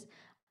this?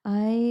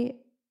 I,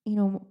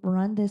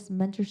 run this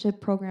mentorship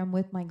program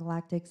with my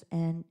galactics,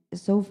 and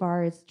so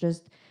far it's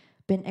just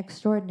been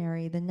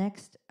extraordinary. The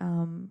next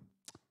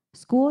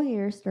school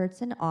year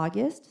starts in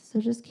August, so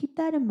just keep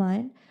that in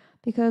mind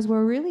because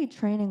we're really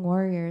training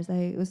warriors.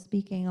 I was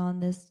speaking on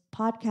this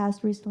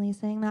podcast recently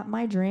saying that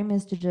my dream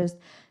is to just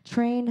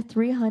train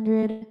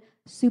 300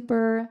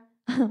 super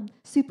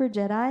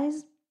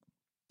Jedis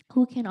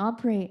who can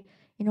operate,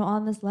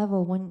 on this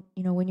level. When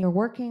you're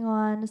working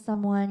on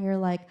someone, you're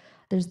like,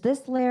 there's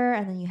this layer,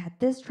 and then you had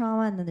this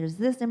trauma, and then there's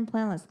this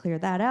implant. Let's clear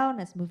that out, and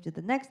let's move to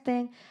the next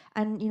thing.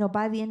 And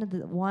by the end of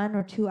the 1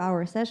 or 2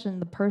 hour session,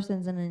 the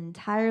person's in an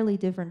entirely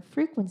different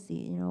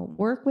frequency.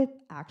 Work with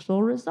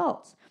actual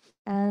results.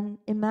 And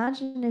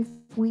imagine if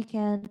we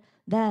can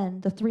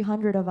then, the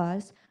 300 of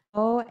us,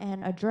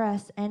 and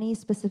address any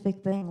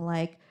specific thing,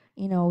 like,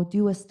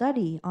 do a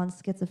study on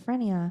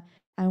schizophrenia,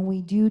 and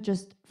we do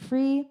just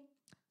free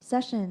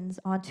sessions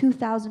on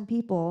 2,000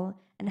 people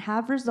and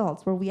have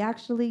results where we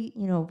actually,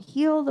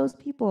 heal those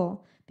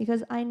people,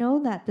 because I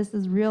know that this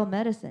is real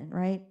medicine,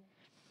 right?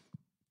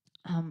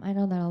 I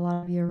know that a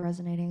lot of you are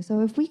resonating.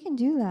 So if we can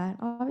do that,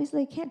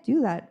 obviously I can't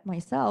do that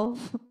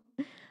myself.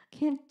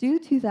 Can't do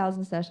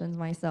 2,000 sessions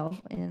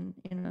myself in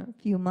a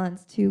few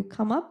months to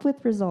come up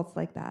with results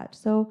like that.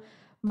 So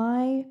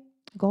my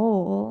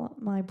goal,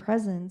 my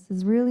presence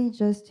is really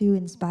just to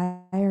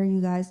inspire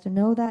you guys to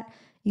know that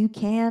you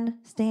can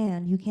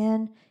stand, you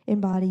can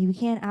embody, you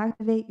can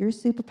activate your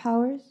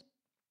superpowers.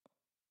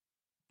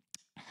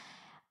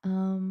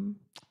 Um,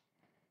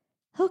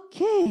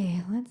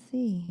 okay, let's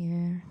see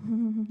here.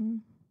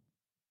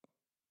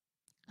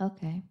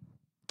 Okay.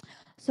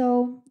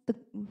 So the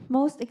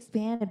most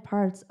expanded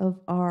parts of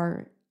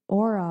our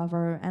aura, of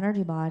our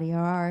energy body,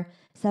 are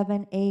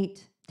 7,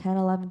 8, 10,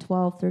 11,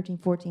 12, 13,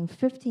 14,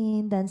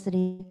 15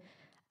 density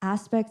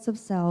aspects of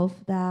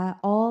self that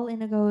all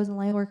indigos and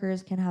light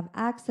workers can have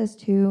access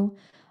to.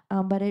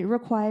 But it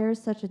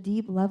requires such a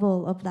deep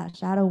level of that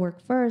shadow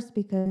work first,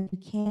 because you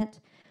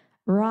can't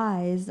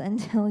rise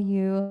until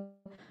you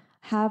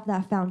have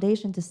that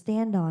foundation to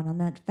stand on. And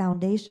that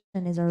foundation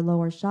is our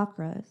lower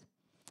chakras.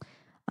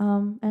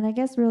 And I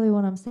guess really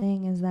what I'm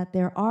saying is that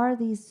there are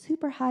these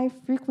super high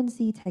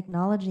frequency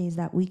technologies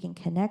that we can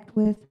connect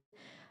with.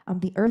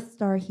 The Earth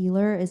Star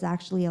Healer is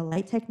actually a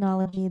light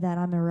technology that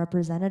I'm a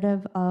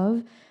representative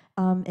of.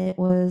 It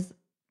was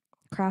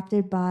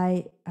crafted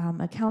by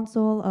a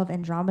council of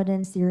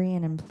Andromedan,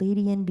 Sirian, and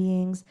Pleiadian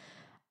beings.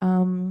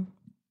 And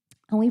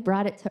we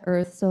brought it to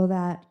Earth so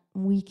that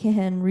we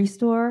can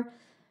restore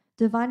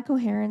divine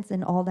coherence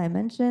in all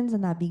dimensions,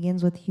 and that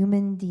begins with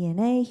human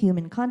DNA,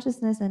 human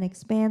consciousness, and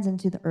expands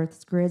into the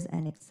Earth's grids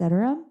and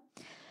etc.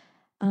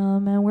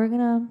 And we're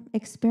gonna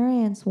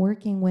experience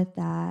working with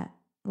that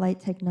light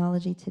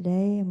technology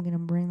today. I'm gonna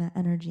bring that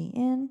energy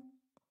in.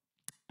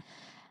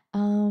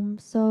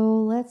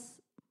 So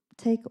let's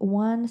take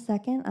 1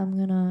 second. I'm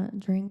gonna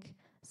drink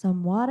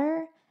some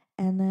water,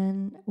 and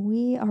then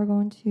we are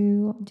going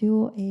to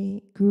do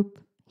a group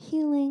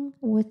healing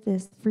with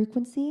this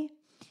frequency.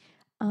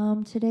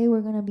 Today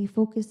we're going to be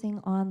focusing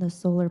on the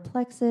solar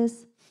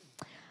plexus,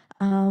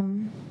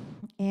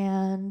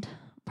 and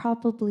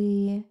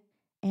probably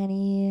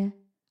any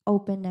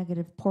open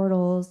negative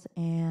portals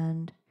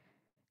and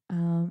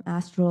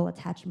astral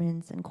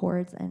attachments and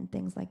cords and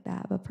things like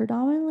that, but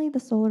predominantly the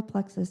solar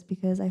plexus,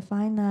 because I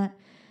find that,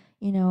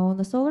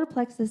 the solar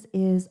plexus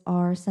is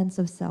our sense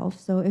of self.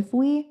 So if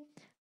we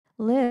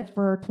live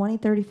for 20,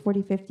 30,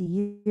 40, 50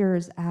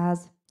 years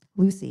as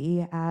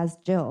Lucy, as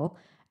Jill,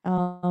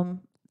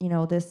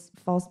 this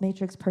false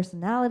matrix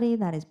personality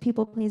that is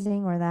people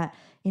pleasing, or that,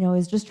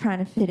 is just trying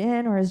to fit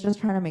in, or is just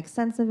trying to make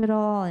sense of it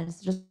all, and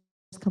it's just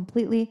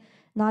completely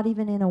not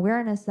even in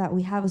awareness that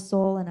we have a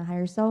soul and a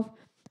higher self,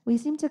 we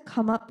seem to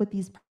come up with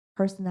these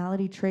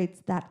personality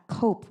traits that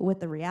cope with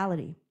the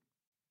reality.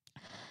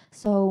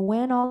 So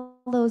when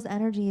all those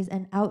energies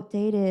and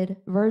outdated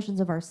versions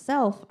of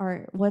ourself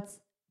are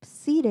what's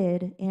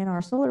seated in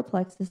our solar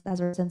plexus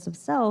as our sense of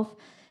self,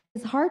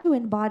 it's hard to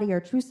embody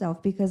our true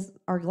self because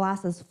our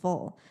glass is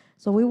full.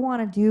 So what we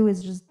want to do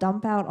is just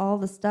dump out all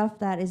the stuff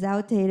that is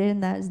outdated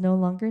and that is no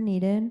longer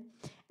needed.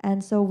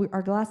 And so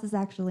our glass is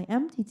actually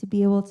empty to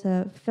be able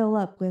to fill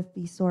up with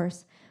the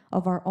source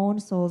of our own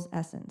soul's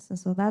essence. And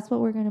so that's what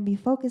we're going to be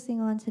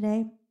focusing on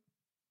today.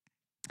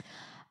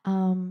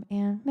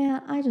 And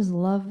man, I just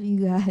love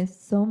you guys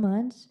so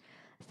much.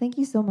 Thank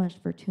you so much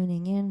for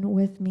tuning in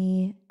with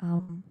me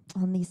on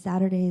these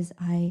Saturdays.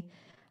 I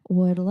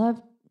would love,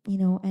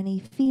 any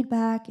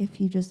feedback. If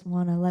you just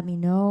want to let me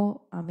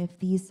know if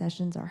these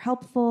sessions are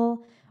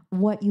helpful,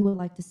 what you would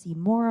like to see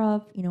more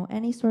of,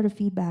 any sort of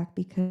feedback,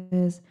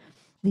 because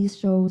these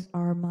shows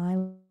are my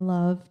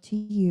love to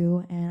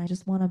you, and I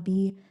just want to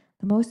be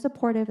the most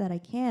supportive that I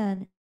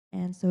can.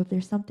 And so if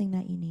there's something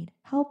that you need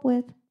help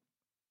with,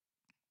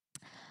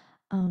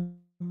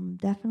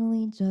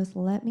 definitely just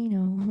let me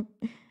know.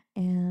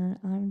 And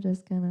I'm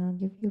just gonna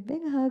give you a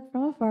big hug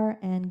from afar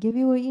and give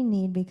you what you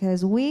need,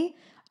 because we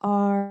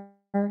are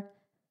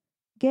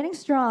getting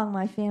strong,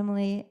 my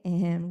family,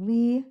 and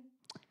we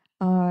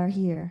are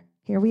here.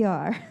 Here we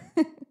are.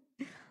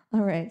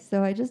 All right,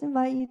 so I just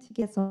invite you to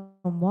get some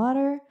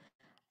water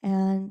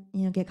and,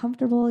 get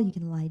comfortable. You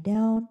can lie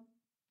down,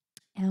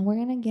 and we're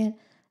gonna get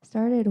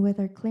started with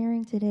our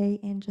clearing today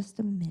in just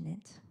a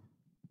minute.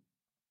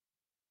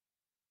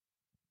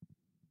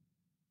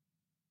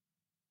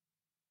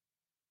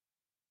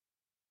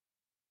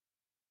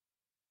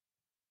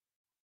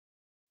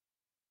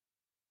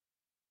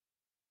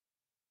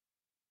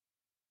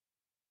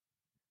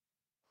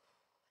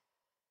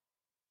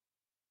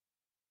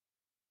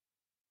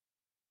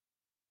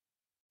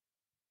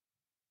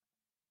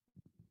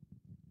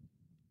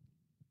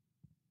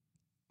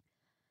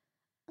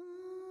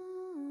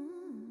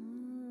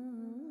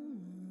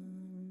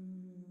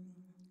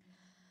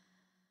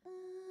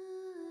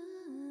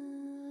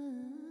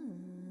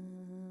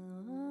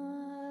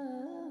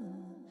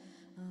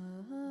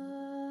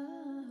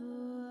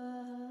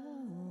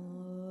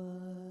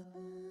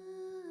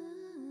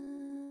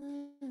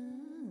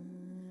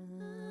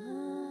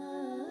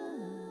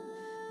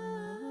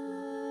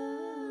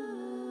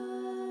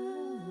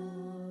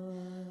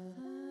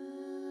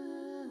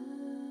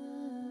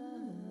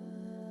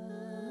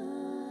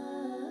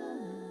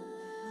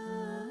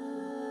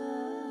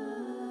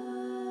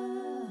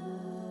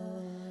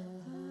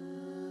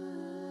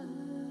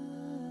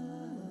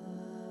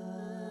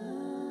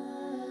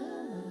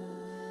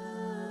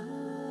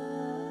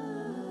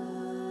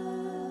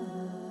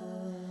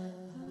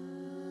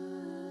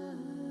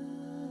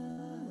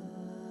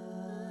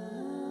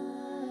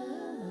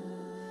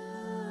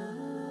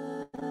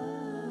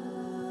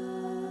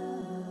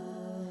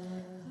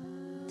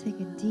 Take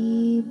a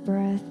deep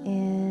breath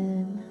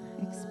in,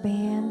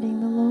 expanding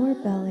the lower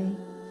belly.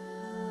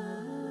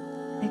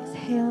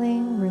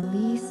 Exhaling,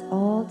 release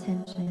all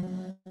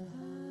tension.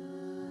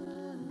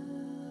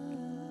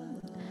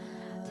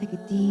 Take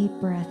a deep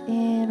breath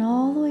in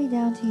all the way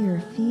down to your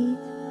feet.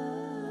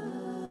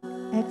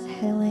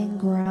 Exhaling,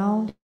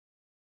 grounding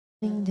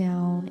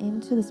down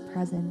into this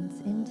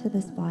presence, into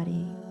this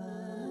body.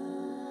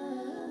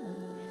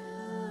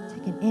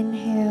 Take an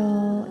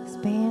inhale,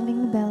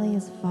 expanding the belly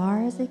as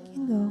far as it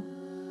can go.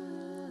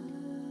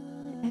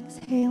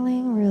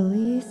 Exhaling,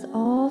 release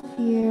all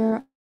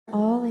fear,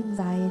 all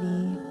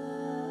anxiety,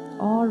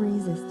 all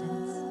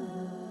resistance.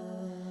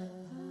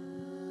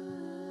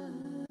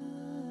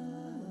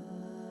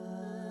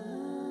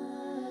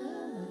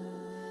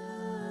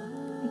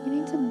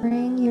 Beginning to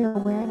bring your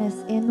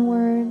awareness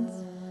inwards.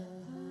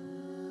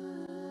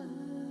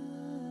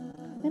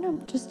 I'm going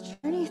to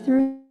just journey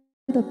through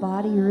the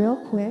body real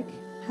quick.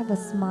 Have a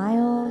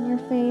smile on your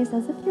face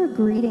as if you're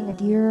greeting a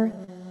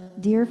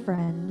dear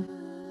friend.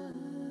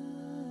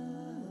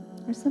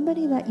 Or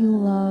somebody that you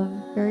love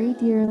very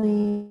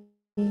dearly,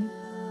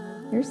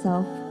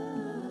 yourself.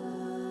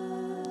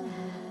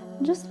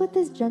 And just with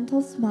this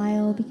gentle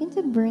smile, begin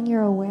to bring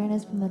your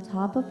awareness from the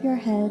top of your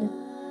head,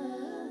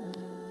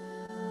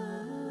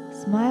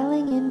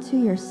 smiling into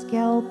your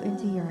scalp,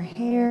 into your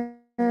hair,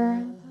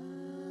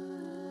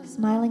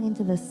 smiling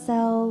into the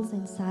cells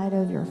inside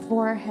of your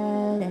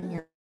forehead and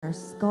your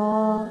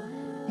skull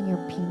and your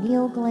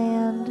pineal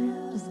gland.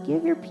 Just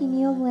give your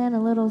pineal gland a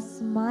little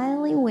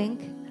smiley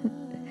wink.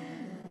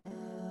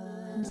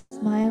 And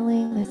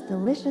smiling this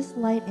delicious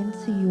light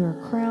into your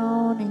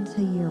crown,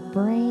 into your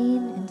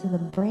brain, into the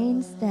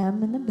brain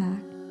stem in the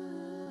back.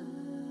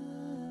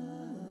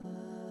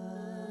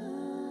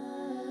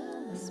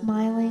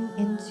 Smiling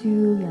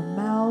into your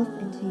mouth,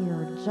 into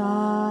your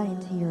jaw,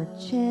 into your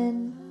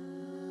chin.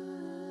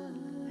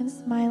 And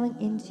smiling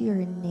into your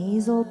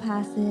nasal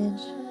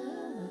passage.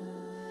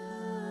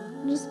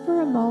 And just for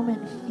a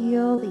moment,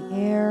 feel the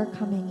air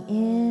coming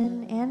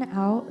in and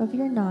out of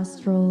your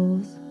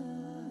nostrils.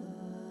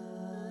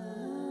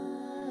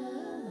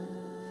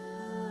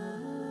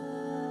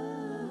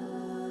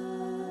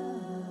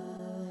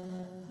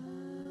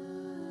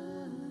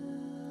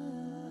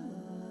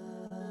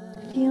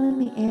 Feeling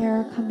the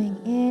air coming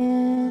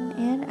in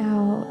and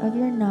out of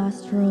your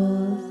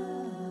nostrils.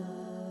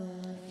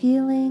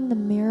 Feeling the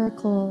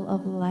miracle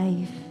of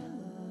life.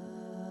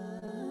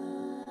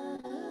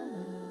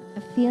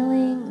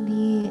 Feeling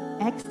the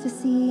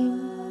ecstasy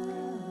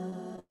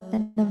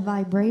and the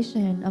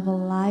vibration of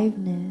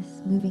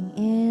aliveness moving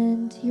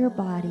into your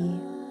body.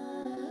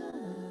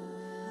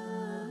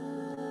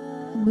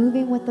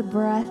 Moving with the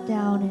breath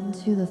down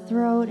into the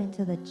throat,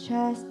 into the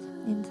chest,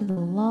 into the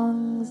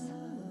lungs.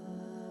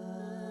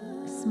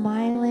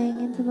 Smiling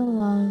into the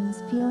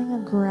lungs, feeling a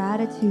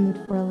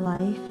gratitude for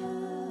life.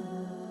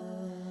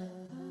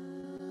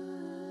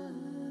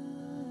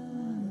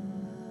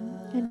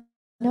 And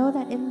know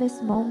that in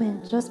this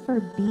moment, just for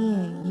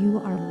being, you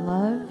are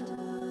loved.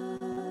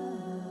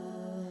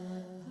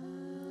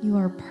 You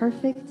are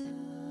perfect.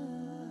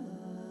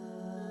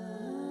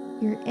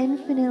 You're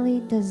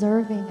infinitely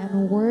deserving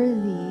and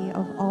worthy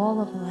of all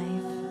of life.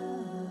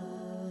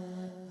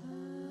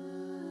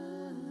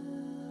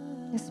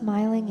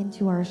 Smiling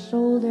into our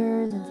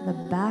shoulders, into the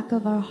back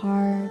of our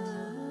heart.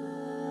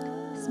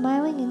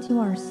 Smiling into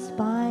our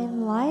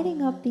spine,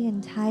 lighting up the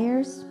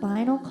entire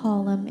spinal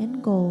column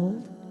in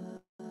gold.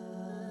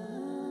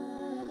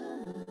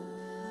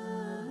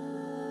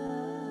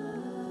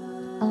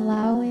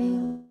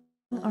 Allowing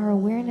our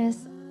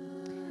awareness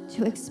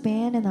to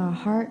expand in our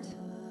heart.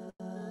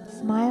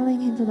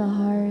 Smiling into the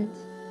heart.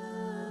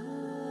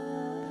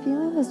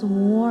 Feeling this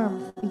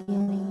warmth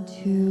beginning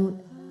to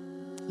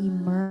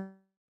emerge.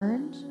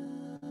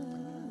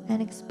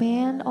 And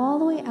expand all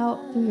the way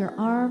out through your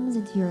arms,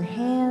 into your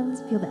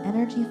hands. Feel the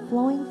energy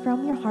flowing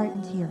from your heart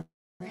into your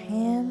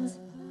hands.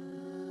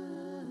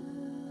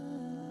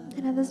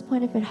 And at this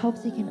point, if it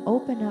helps, you can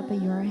open up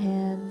your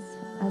hands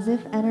as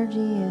if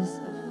energy is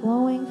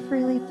flowing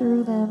freely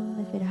through them.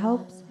 If it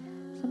helps,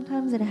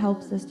 sometimes it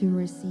helps us to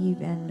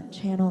receive and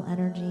channel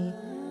energy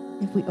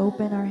if we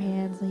open our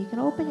hands. So you can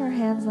open your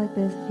hands like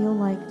this if you'd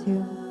like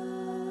to.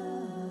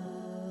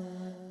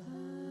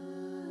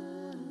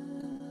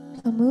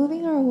 So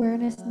moving our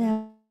awareness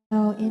now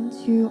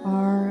into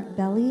our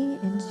belly,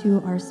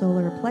 into our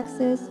solar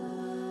plexus.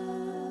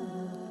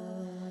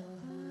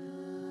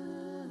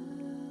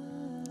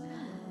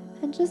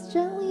 And just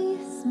gently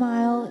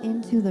smile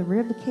into the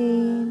rib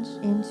cage,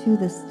 into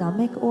the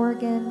stomach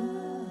organ,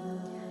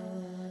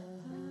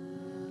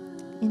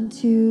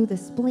 into the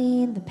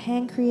spleen, the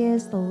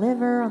pancreas, the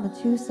liver on the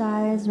two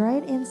sides,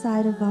 right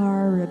inside of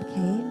our rib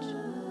cage.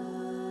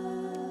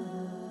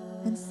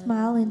 And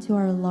smile into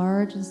our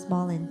large and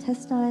small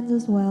intestines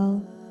as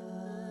well.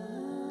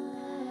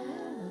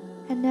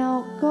 And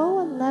now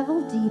go a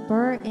level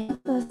deeper into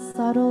the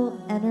subtle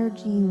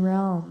energy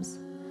realms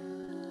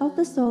of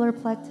the solar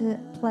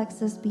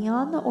plexus,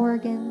 beyond the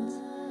organs.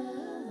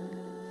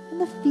 And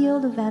the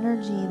field of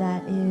energy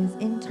that is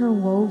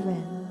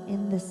interwoven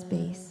in this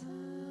space.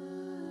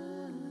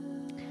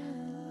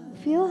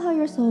 Feel how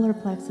your solar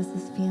plexus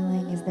is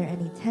feeling. Is there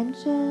any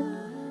tension?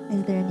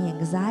 Is there any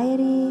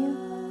anxiety?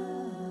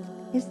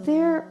 Is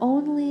there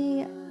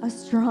only a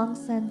strong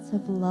sense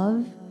of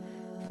love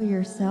for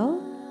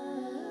yourself?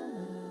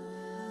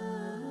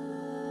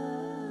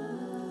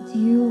 Do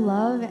you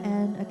love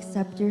and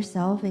accept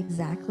yourself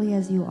exactly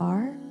as you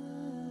are?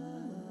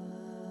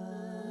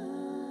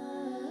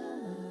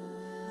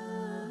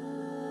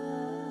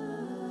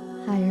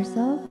 Higher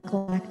self,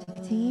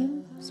 galactic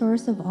team,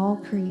 source of all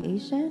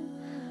creation,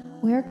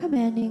 we are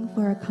commanding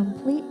for a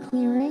complete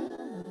clearing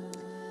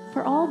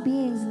for all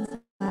beings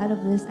inside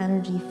of this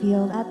energy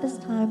field at this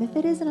time. If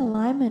it is in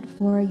alignment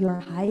for your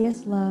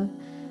highest love,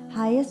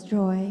 highest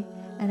joy,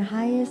 and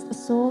highest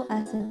soul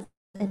essence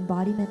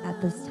embodiment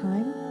at this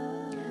time,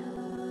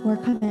 we're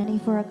commanding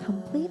for a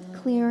complete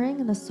clearing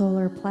in the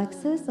solar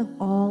plexus of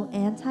all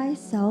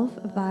anti-self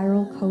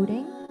viral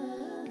coding,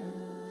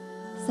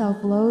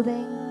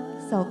 self-loathing,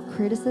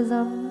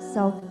 self-criticism,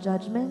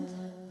 self-judgment,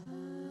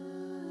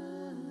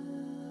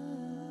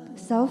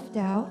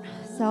 self-doubt,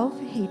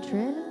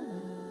 self-hatred,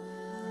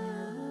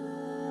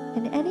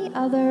 and any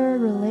other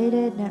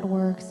related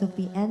networks of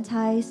the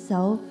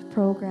anti-self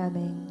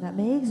programming that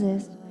may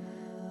exist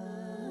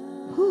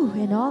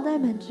in all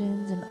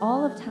dimensions, in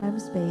all of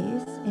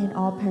time-space, in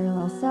all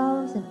parallel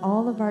selves, in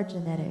all of our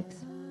genetics.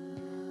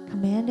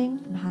 Commanding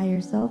from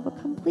higher self a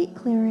complete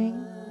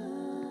clearing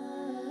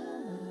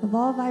of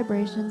all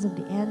vibrations of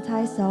the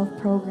anti-self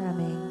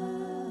programming.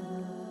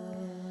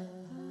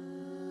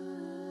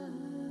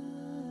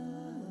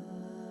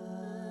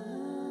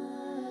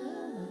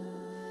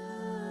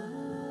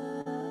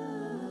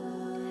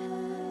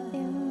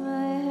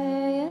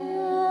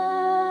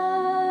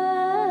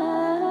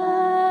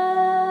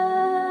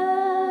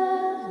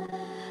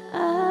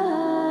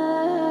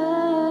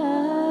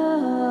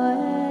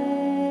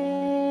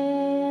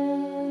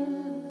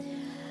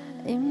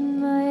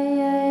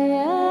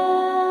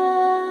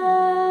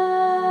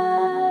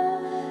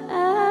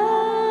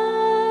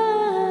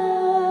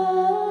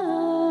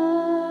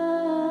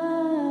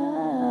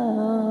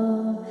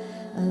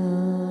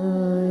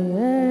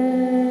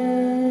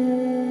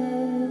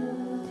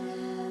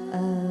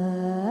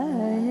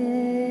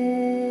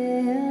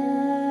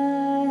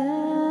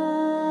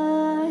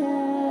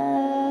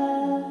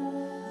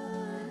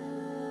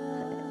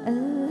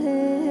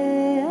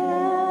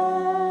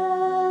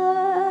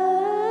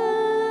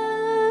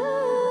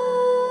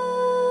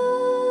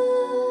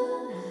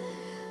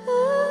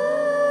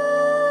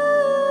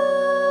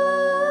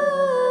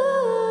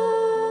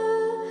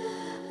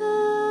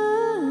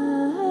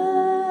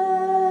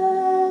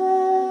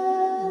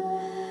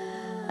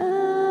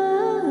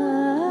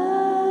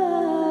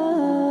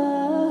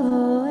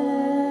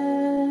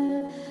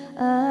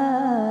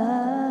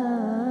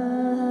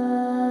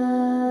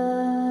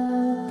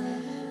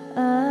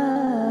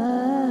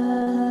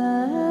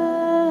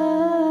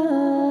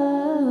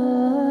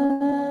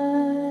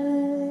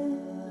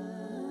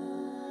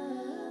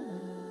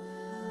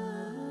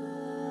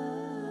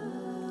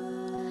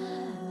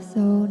 So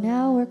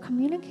now we're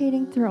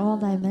communicating through all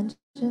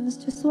dimensions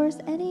to source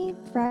any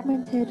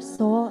fragmented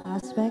soul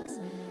aspects,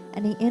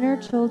 any inner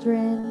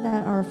children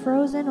that are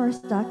frozen or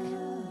stuck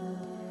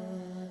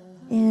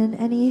in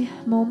any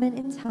moment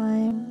in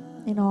time,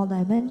 in all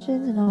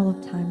dimensions, in all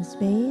of time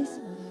space,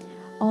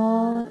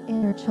 all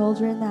inner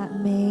children that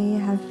may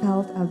have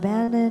felt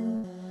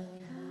abandoned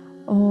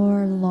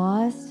or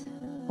lost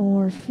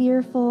or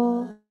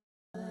fearful,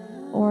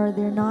 or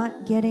they're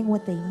not getting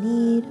what they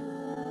need.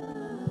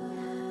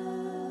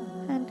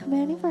 And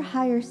commanding for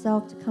higher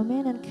self to come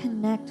in and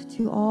connect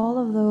to all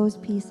of those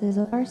pieces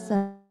of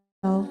ourself,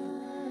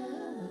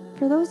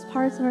 for those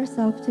parts of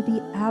ourself to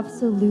be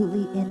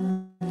absolutely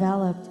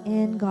enveloped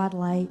in God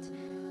light,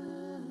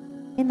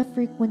 in the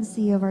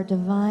frequency of our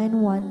divine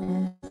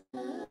oneness,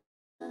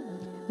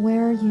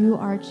 where you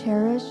are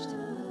cherished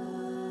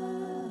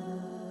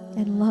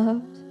and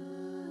loved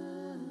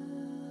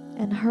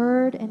and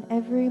heard in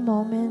every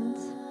moment.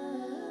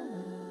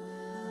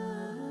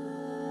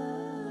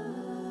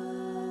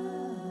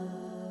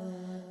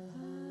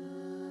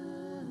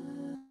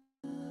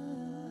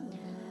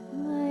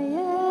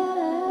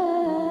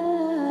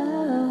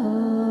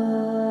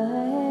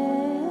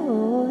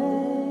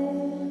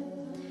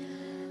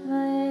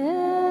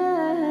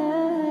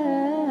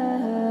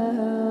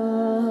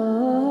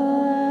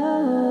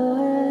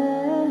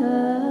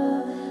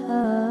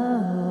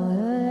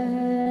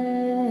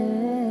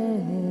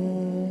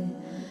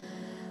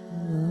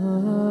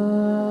 Oh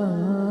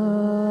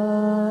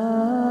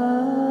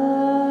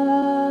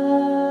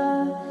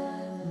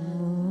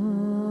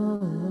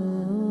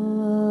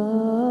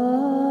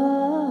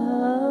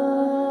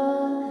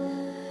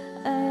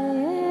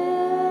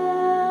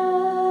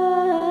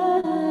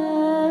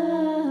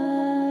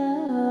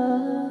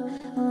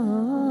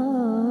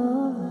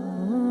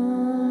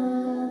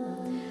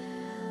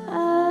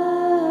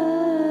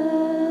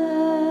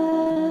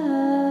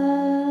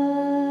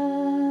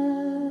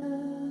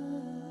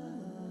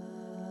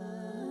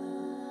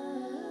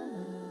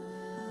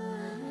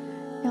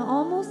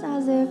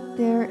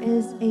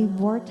is a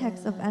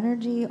vortex of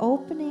energy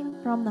opening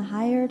from the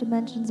higher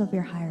dimensions of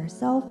your higher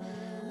self.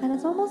 And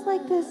it's almost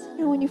like this,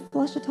 when you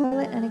flush a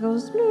toilet and it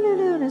goes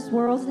and it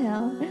swirls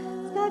down.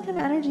 It's that kind of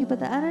energy, but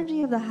the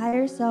energy of the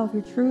higher self,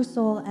 your true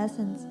soul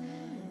essence,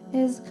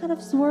 is kind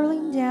of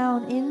swirling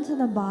down into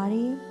the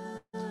body.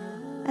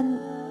 And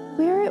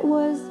where it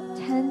was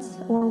tense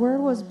or where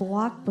it was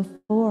blocked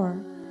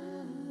before,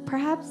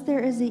 perhaps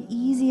there is an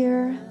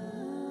easier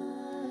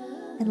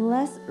and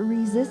less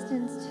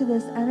resistance to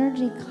this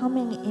energy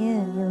coming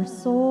in, your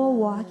soul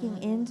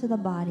walking into the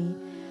body.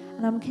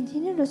 And I'm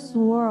continuing to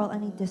swirl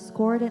any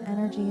discordant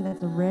energy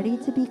that's ready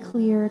to be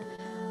cleared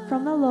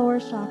from the lower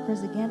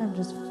chakras. Again, I'm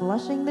just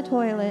flushing the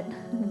toilet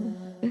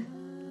and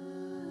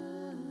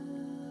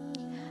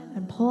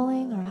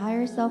pulling our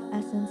higher self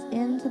essence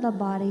into the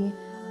body.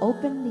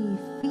 Open the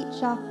feet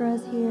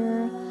chakras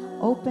here.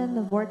 Open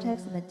the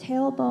vortex in the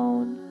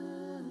tailbone.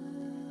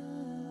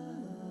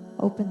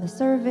 Open the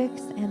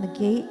cervix and the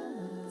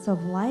gates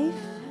of life.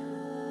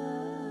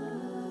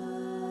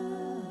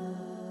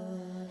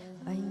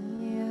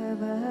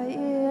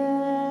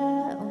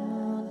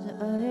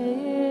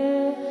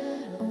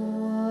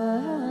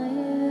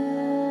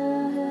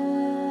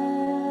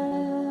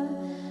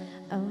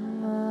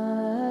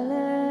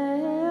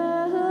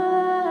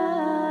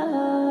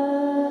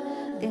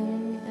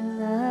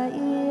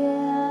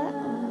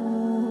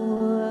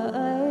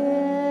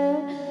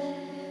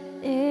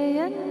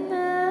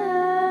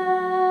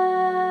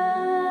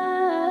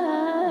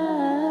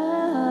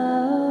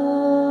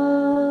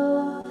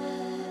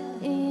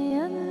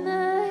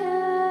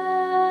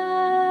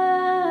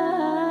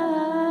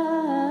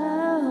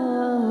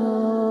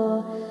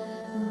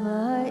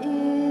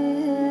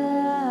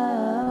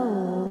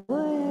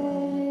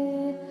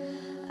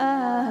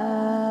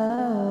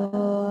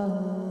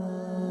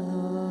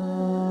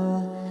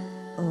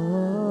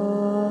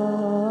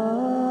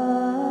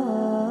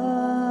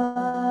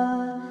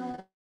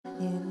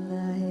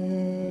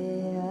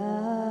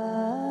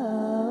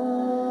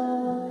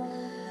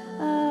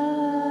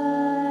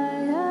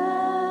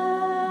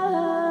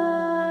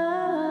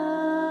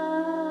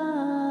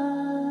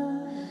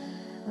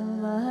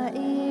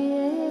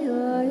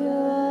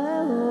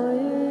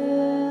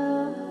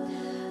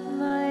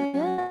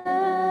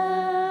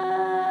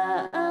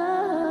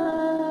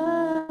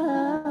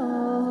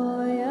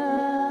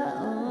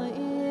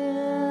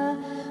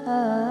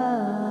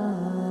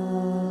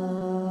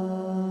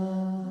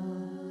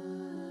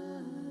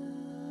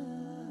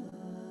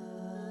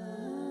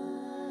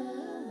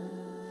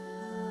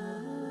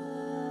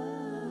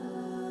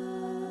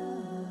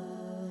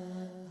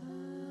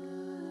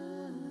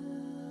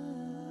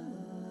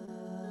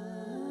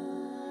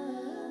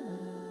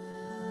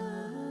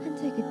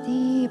 Take a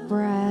deep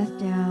breath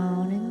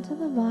down into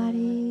the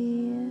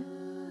body.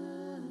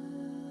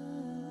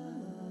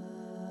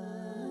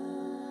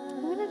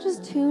 I'm going to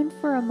just tune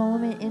for a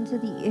moment into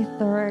the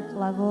etheric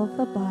level of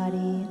the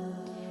body.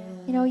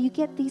 You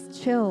get these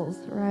chills,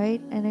 right?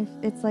 And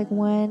it's like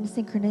when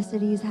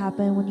synchronicities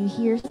happen, when you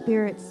hear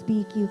spirits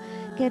speak, you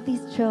get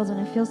these chills and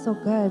it feels so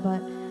good.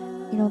 But,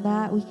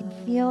 that we can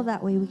feel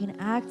that way. We can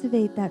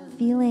activate that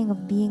feeling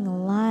of being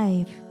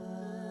alive.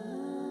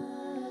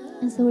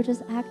 And so we're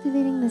just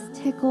activating this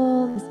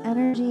tickle, this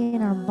energy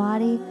in our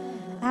body,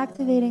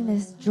 activating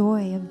this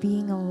joy of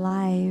being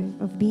alive,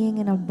 of being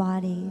in a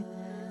body,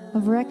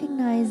 of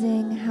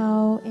recognizing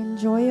how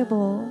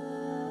enjoyable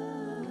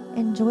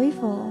and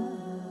joyful,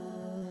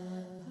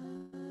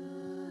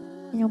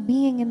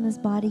 being in this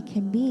body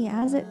can be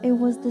as it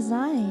was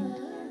designed.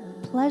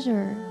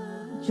 Pleasure,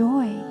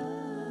 joy,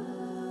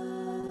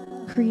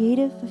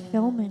 creative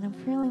fulfillment. I'm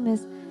feeling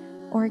this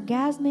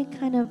orgasmic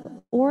kind of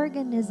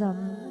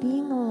organism,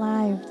 being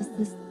alive, just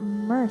this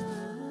mirth,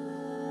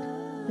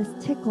 this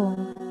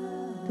tickle,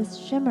 this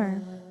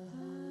shimmer.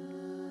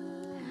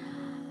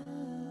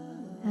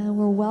 And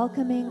we're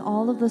welcoming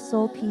all of the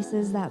soul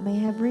pieces that may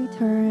have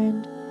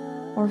returned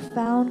or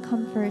found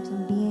comfort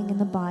in being in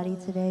the body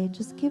today,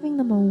 just giving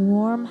them a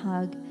warm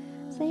hug,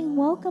 saying,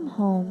 welcome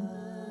home.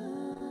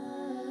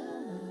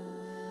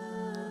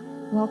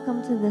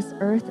 Welcome to this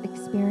earth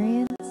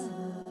experience.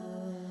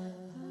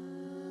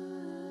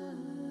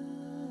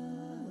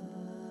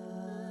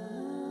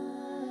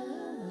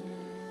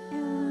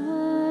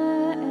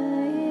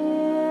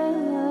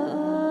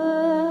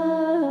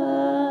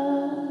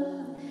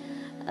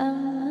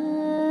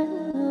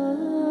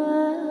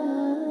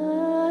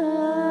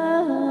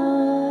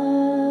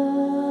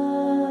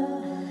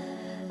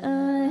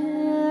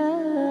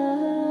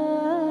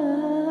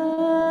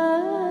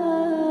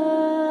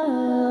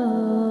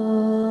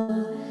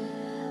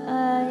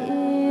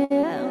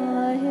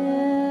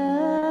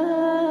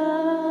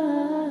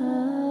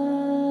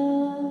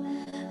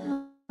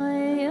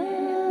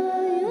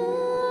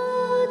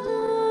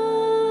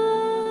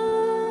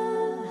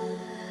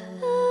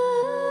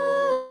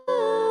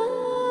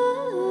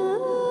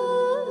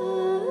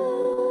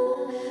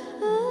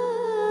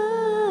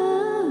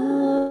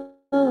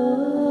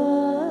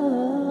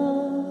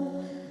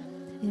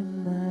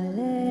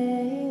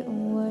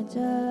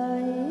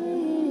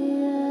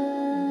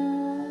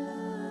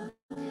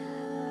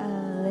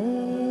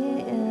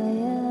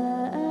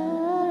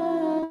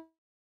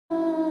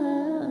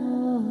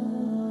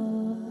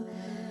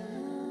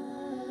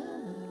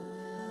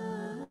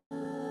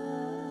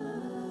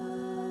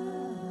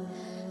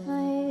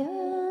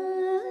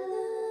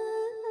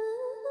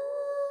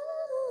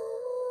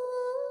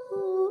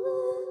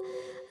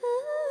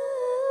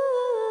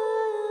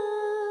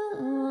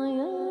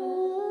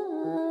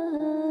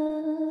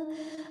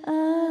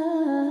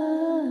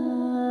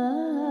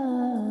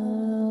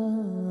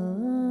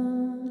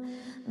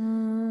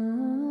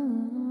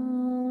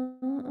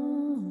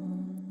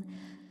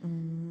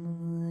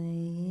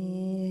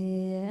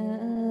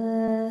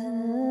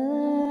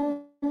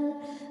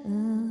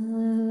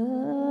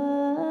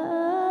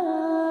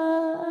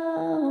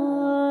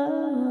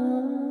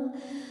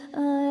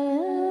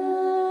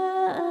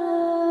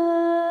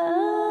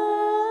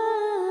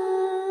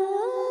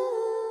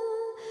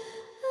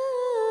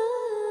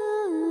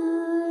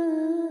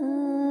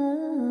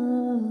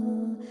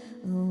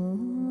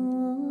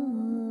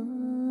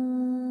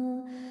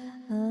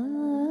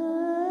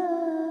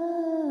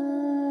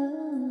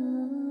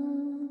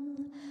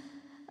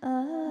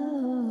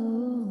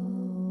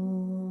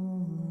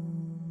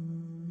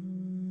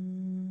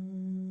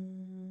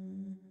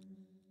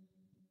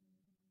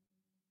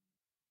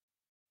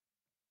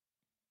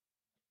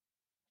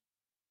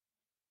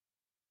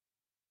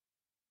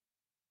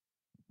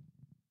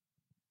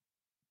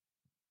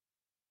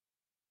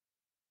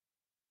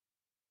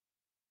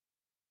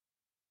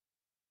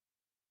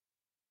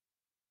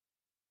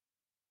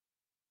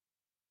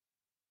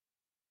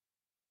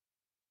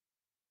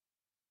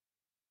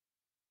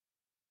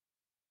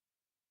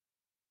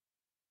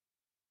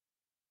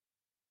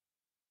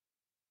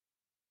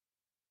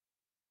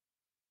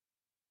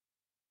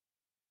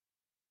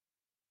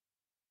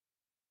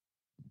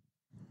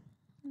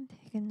 And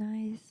take a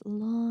nice,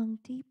 long,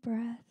 deep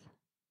breath.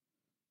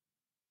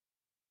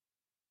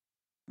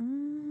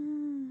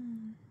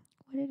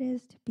 What it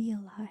is to be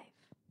alive.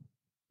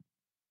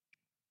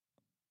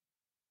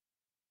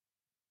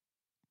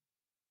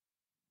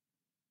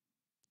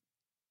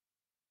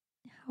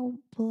 How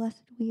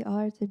blessed we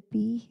are to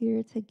be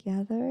here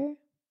together,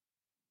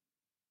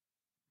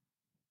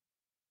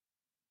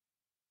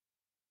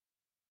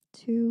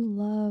 to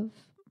love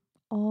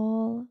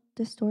all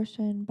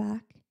distortion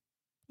back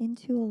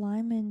into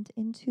alignment,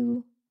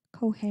 into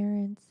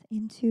coherence,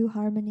 into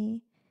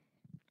harmony.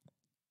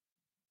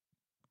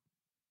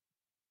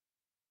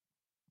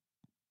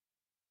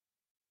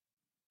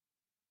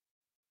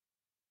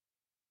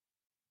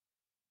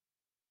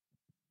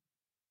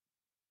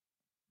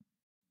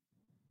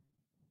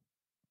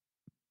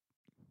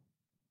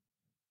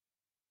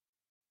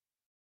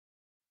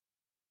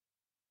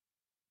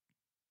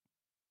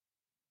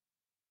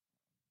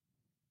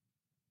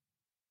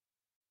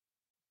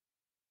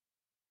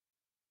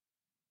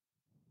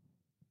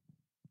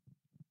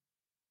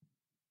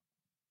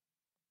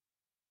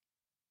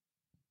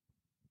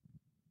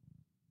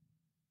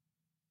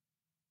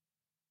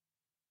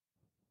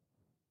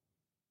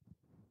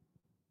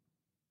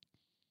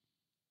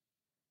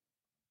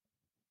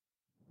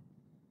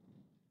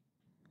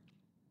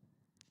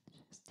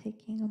 Just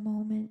taking a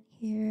moment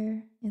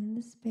here in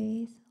the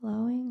space,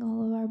 allowing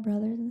all of our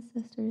brothers and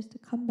sisters to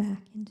come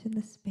back into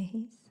the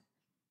space.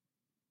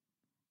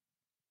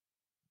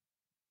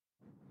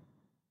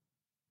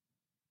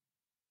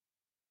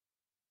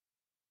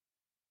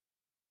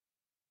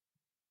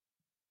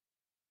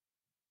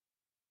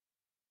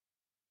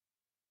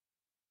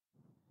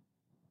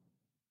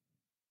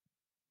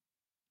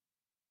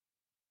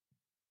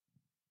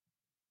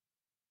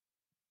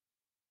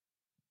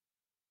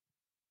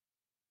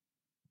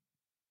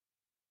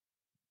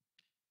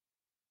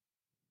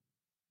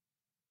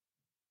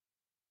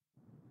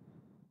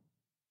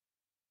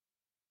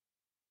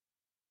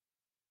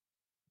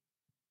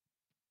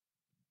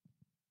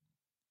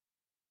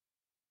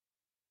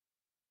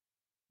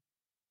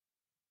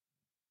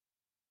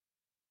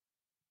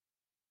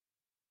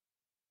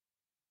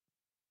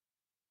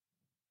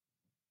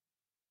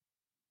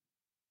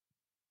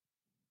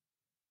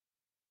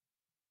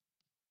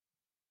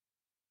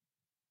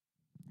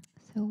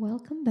 So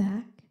welcome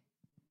back.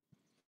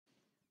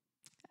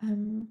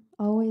 I'm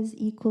always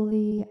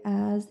equally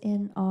as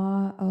in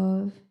awe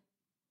of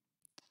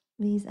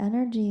these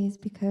energies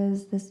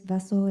because this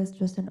vessel is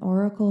just an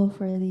oracle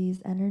for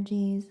these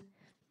energies.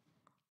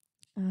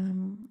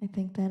 I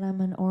think that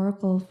I'm an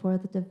oracle for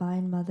the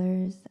divine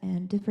mothers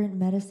and different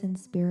medicine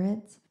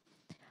spirits.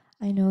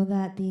 I know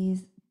that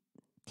these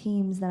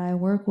teams that I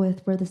work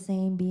with were the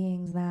same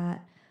beings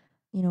that,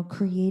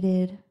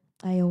 created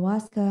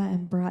ayahuasca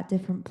and brought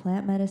different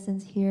plant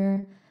medicines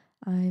here.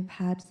 I've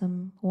had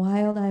some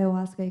wild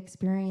ayahuasca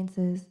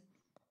experiences.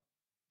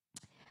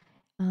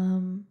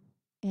 And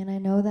I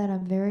know that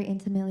I'm very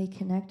intimately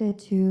connected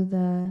to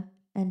the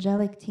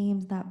angelic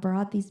teams that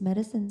brought these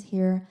medicines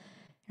here.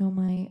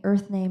 My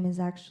earth name is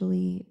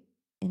actually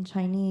in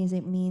Chinese,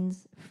 it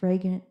means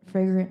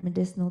fragrant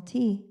medicinal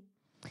tea.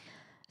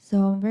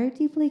 So I'm very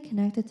deeply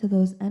connected to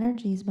those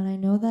energies, but I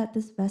know that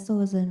this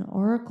vessel is an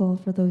oracle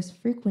for those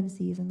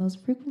frequencies, and those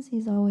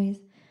frequencies always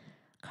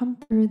come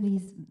through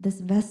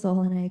this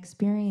vessel, and I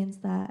experience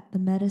that the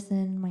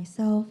medicine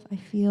myself, I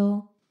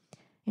feel,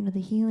 the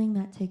healing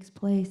that takes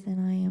place, and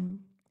I am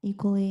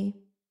equally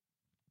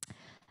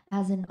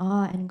as in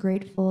awe and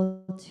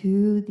grateful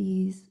to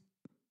these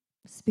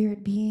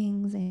spirit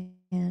beings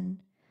and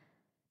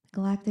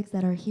galactics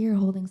that are here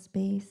holding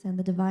space, and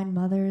the divine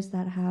mothers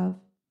that have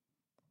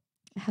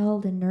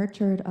held and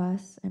nurtured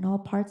us and all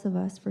parts of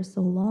us for so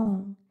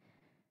long.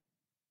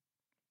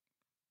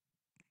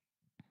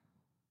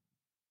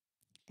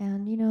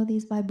 And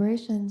these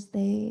vibrations,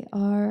 they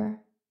are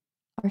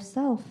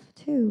ourself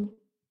too.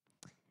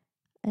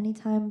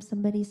 Anytime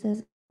somebody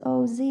says,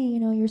 "Oh, Z,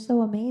 you're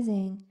so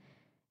amazing,"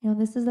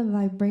 this is a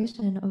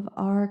vibration of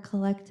our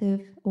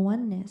collective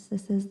oneness.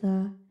 This is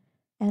the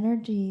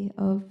energy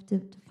of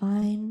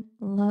divine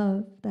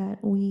love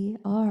that we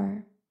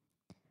are.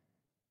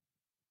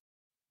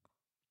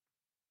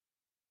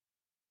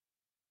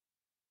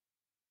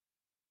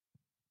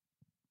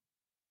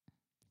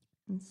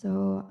 And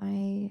so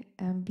I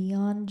am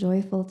beyond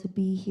joyful to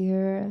be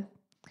here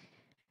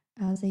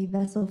as a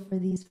vessel for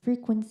these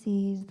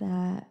frequencies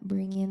that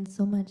bring in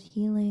so much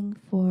healing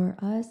for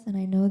us. And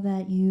I know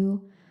that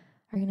you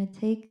are going to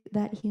take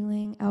that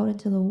healing out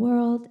into the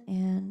world,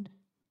 and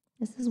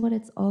this is what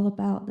it's all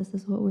about. This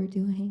is what we're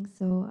doing.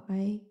 So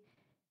I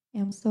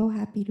am so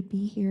happy to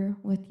be here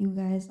with you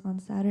guys on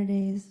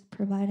Saturdays,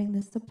 providing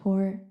this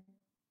support.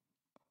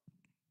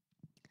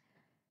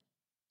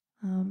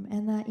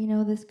 And that,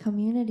 this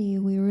community,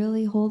 we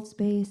really hold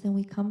space and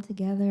we come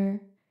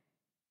together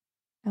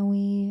and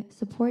we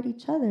support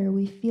each other.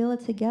 We feel a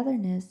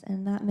togetherness,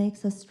 and that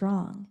makes us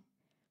strong.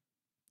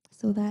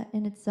 So that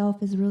in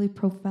itself is really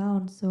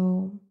profound.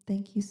 So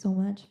thank you so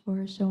much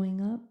for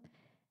showing up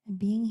and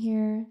being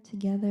here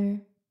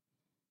together.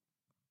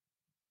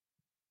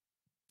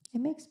 It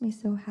makes me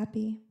so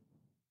happy.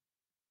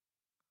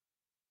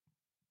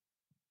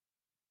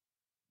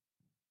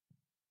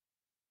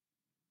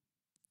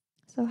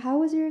 So, how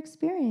was your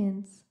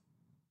experience?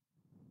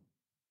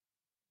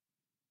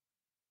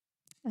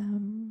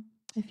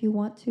 If you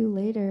want to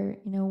later,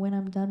 when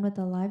I'm done with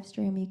the live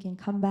stream, you can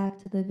come back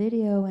to the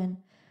video and,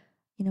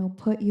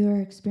 put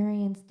your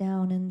experience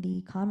down in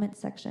the comment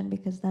section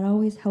because that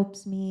always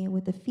helps me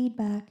with the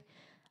feedback.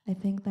 I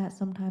think that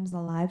sometimes the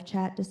live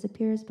chat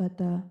disappears, but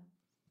the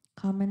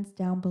comments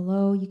down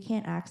below, you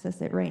can't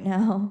access it right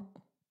now.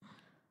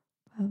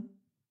 Um,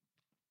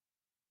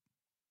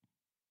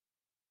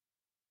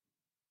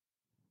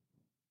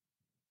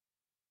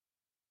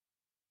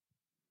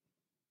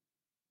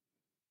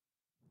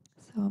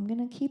 so I'm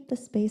going to keep the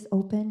space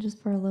open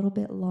just for a little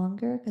bit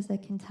longer because I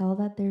can tell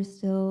that there's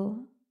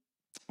still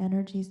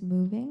energies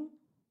moving.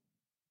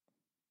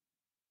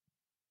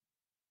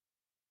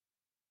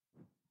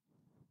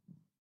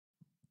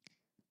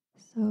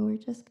 So we're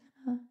just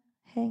going to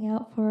hang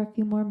out for a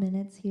few more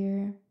minutes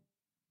here.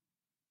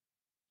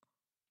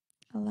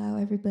 Allow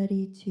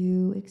everybody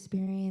to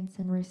experience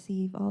and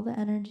receive all the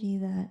energy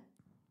that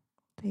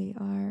they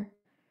are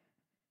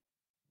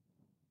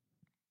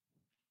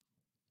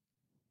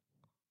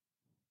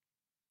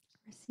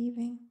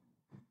receiving.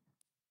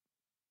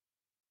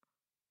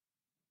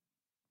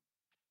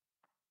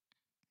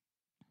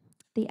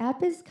 The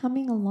app is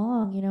coming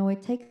along.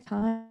 It takes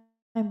time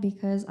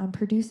because I'm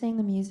producing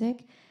the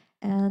music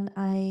and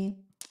I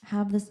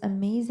have this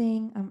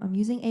amazing, I'm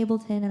using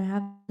Ableton and I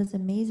have this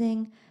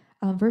amazing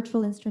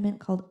virtual instrument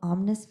called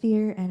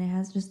Omnisphere, and it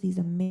has just these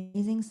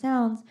amazing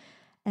sounds.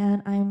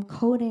 And I'm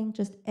coding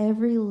just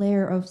every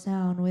layer of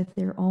sound with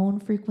their own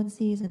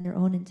frequencies and their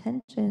own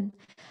intention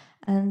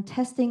and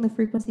testing the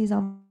frequencies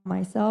on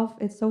myself.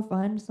 It's so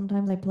fun.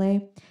 Sometimes I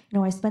play,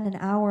 I spend an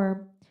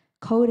hour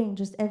coding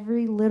just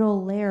every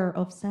little layer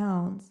of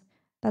sounds.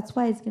 That's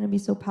why it's going to be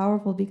so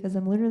powerful because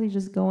I'm literally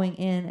just going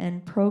in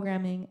and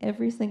programming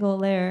every single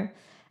layer.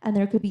 And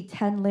there could be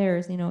 10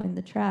 layers, in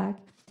the track.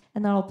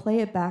 And then I'll play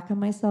it back on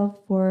myself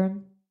for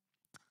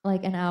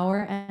like an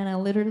hour. And I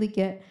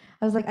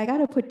was like, I got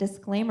to put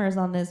disclaimers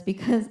on this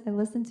because I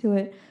listened to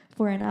it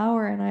for an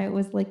hour and I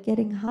was like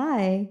getting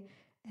high.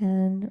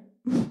 And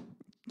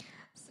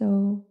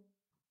so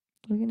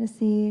we're going to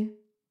see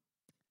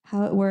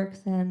how it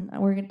works. And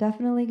we're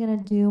definitely going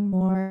to do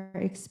more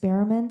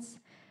experiments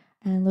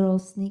and little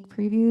sneak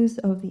previews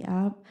of the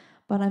app.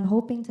 But I'm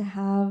hoping to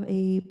have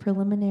a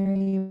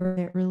preliminary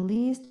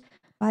released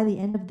by the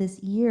end of this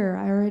year.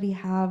 I already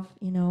have,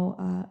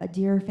 a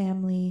dear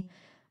family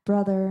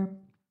brother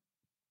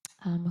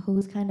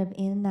who's kind of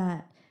in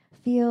that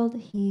field.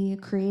 He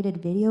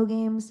created video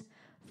games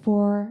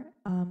for,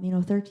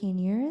 13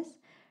 years.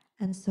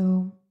 And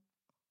so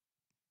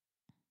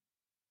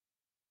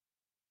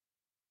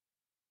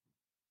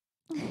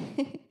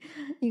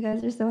you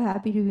guys are so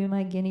happy to be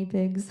my guinea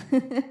pigs.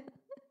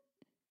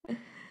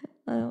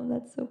 Oh,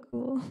 that's so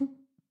cool.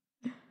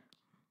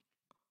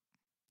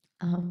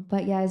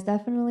 But yeah, it's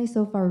definitely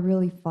so far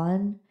really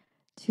fun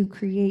to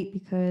create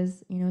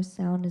because,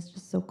 sound is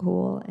just so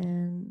cool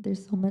and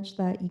there's so much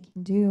that you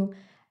can do.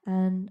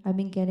 And I've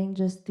been getting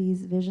just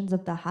these visions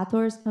of the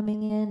Hathors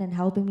coming in and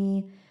helping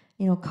me,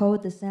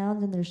 code the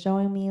sounds, and they're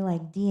showing me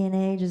like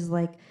DNA just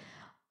like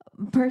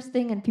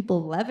bursting and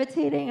people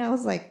levitating. I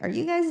was like, are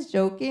you guys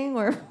joking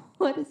or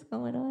what is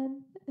going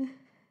on?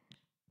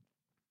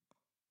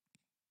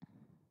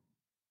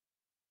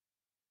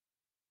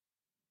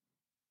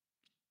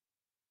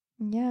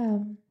 Yeah.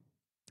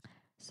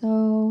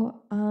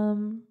 So,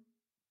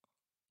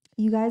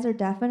 you guys are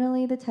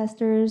definitely the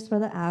testers for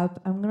the app.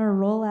 I'm gonna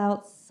roll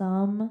out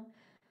some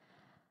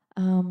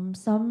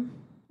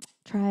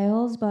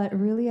trials, but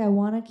really I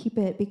want to keep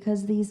it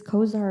because these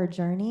codes are a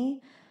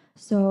journey.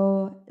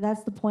 So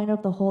that's the point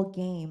of the whole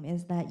game,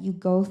 is that you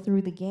go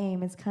through the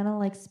game. It's kind of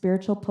like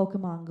spiritual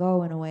Pokemon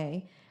Go in a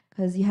way,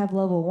 because you have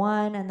level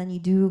 1 and then you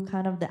do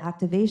kind of the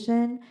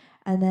activation,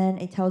 and then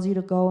it tells you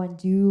to go and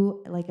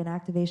do like an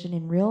activation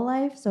in real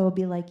life. So it'll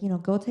be like,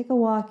 go take a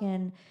walk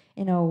and,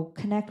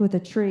 connect with a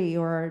tree,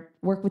 or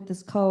work with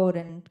this code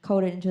and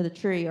code it into the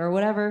tree, or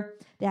whatever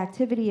the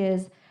activity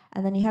is.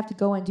 And then you have to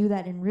go and do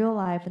that in real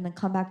life and then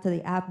come back to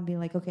the app and be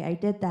like, okay, I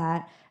did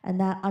that. And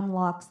that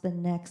unlocks the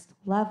next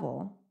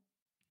level.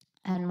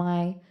 And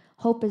my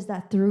hope is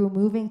that through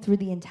moving through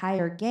the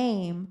entire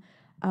game,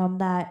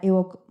 that it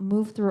will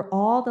move through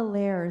all the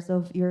layers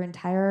of your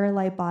entire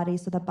light body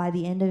so that by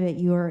the end of it,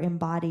 you are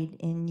embodied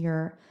in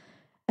your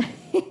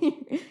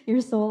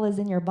your soul is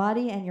in your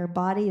body and your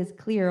body is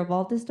clear of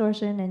all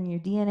distortion and your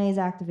DNA is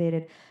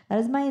activated. That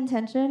is my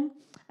intention.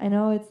 I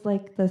know it's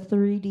like the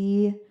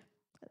 3D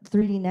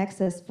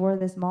nexus for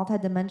this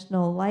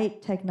multidimensional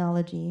light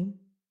technology.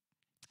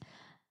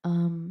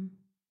 Um,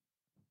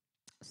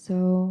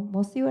 so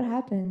we'll see what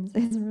happens.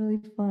 It's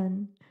really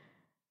fun.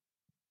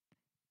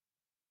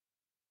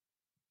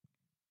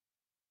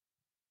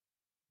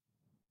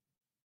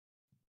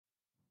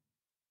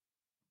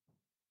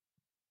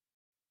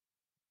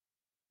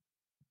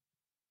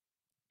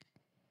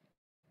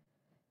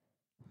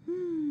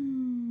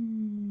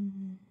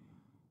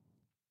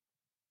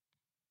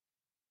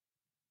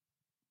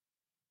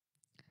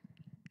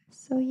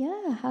 So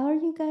yeah, how are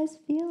you guys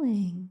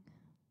feeling?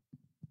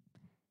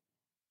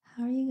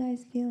 How are you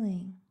guys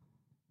feeling?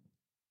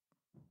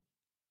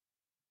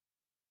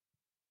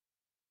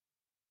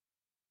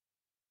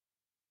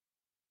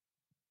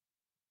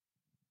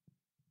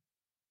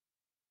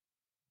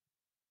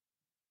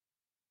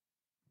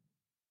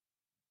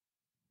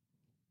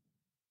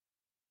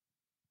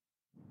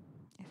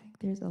 I think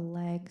there's a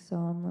lag, so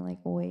I'm like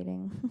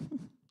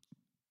waiting.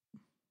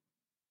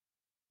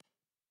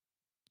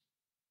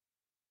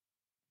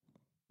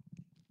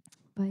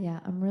 But yeah,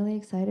 I'm really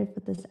excited for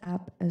this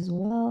app as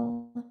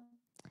well.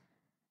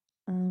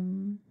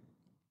 Um,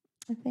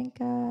 I think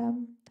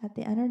that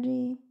the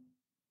energy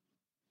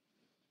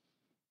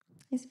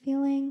is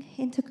feeling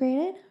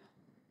integrated.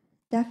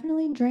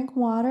 Definitely drink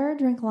water,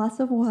 drink lots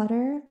of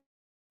water.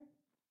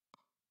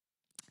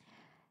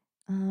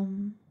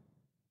 Um,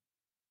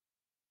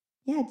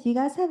 yeah, do you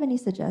guys have any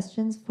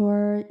suggestions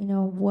for,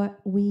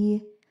 what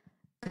we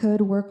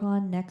could work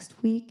on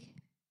next week?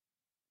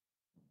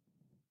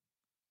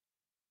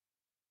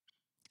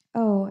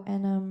 Oh,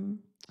 and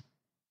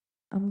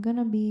I'm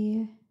gonna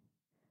be.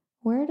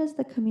 Where does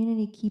the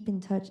community keep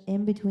in touch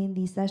in between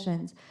these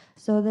sessions?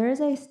 So there is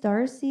a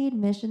Starseed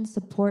Mission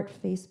Support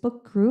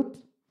Facebook group.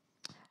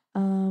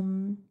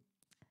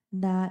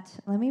 That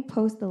let me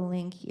post the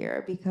link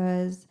here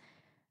because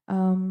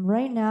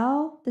right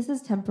now this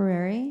is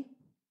temporary.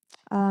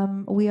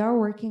 We are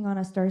working on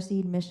a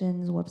Starseed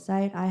Missions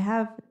website. I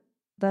have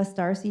the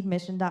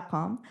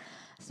starseedmission.com.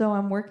 So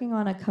I'm working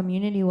on a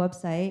community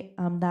website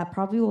that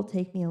probably will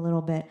take me a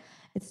little bit.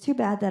 It's too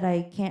bad that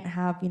I can't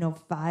have,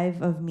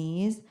 5 of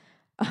me's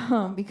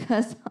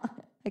because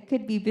I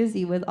could be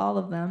busy with all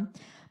of them.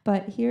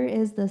 But here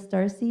is the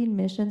Starseed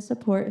Mission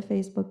Support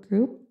Facebook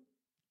group.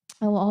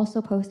 I will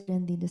also post it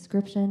in the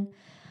description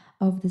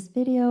of this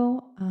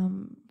video.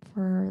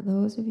 For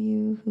those of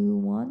you who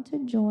want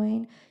to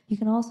join, you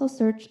can also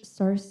search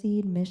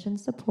Starseed Mission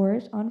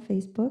Support on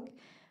Facebook.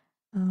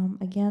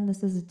 Again,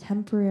 this is a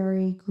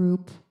temporary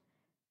group,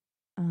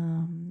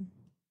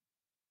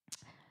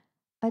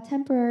 a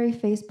temporary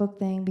Facebook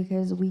thing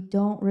because we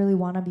don't really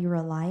want to be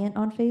reliant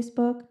on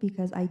Facebook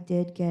because I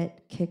did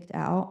get kicked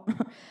out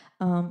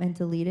and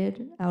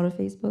deleted out of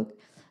Facebook.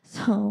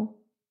 So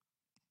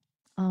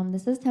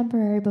this is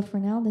temporary, but for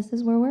now, this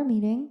is where we're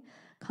meeting.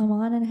 Come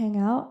on and hang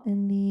out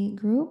in the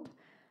group.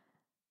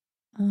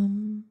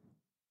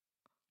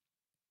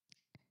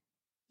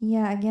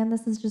 Yeah, again,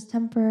 this is just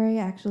temporary.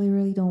 I actually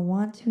really don't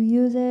want to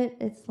use it.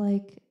 It's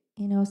like,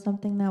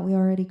 something that we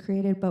already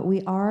created, but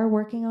we are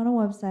working on a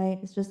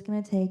website. It's just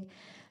going to take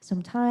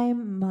some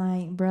time.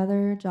 My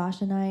brother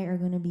Josh and I are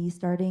going to be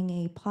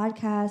starting a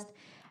podcast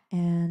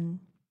and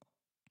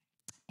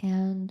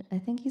I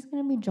think he's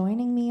going to be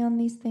joining me on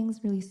these things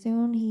really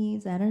soon.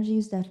 His energy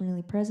is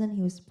definitely present.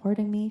 He was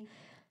supporting me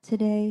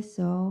today,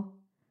 so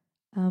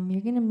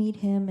you're going to meet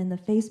him in the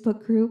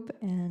Facebook group,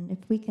 and if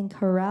we can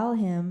corral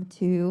him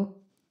to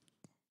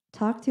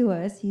talk to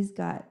us, he's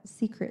got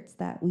secrets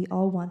that we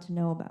all want to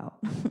know about.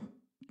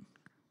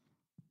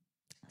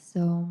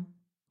 So,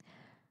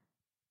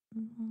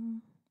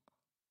 mhm.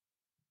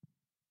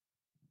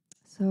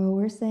 So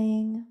we're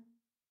saying,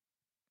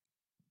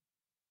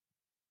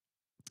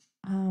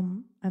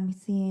 I'm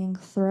seeing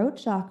throat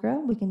chakra.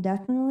 We can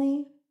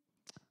definitely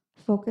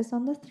focus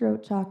on the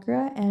throat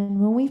chakra. And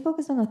when we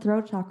focus on the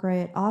throat chakra,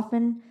 it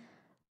often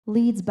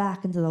leads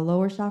back into the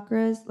lower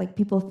chakras. Like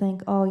people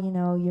think, oh,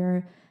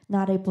 you're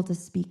not able to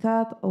speak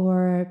up,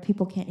 or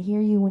people can't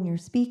hear you when you're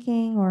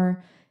speaking,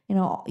 or,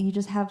 you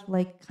just have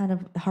like kind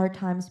of a hard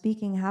time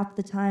speaking. Half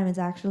the time it's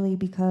actually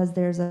because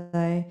there's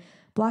a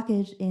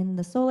blockage in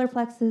the solar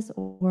plexus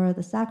or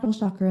the sacral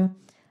chakra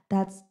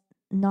that's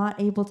not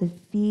able to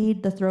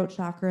feed the throat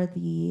chakra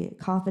the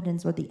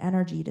confidence or the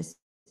energy to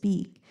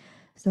speak.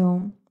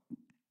 So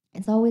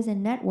it's always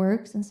in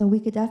networks. And so we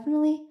could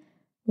definitely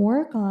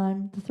work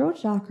on the throat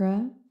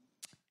chakra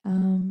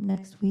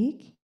next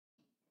week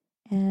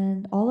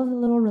and all of the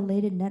little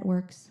related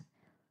networks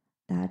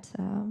that,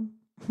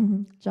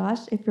 Josh,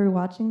 if you're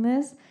watching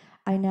this,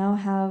 I now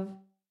have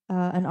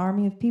an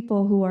army of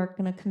people who are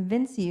going to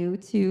convince you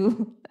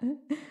to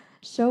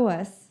show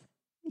us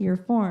your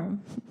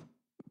form.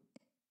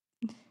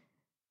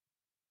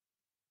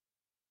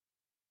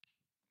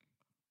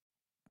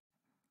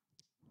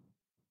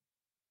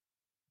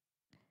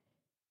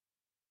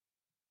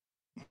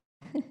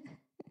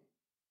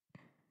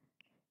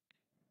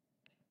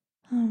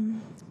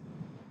 um,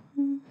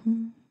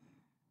 mhm.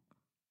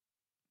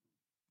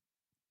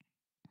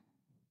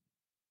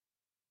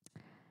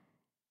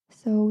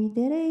 So we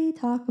did a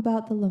talk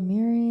about the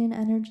Lemurian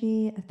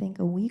energy, I think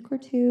a week or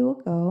two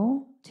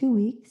ago, 2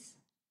 weeks.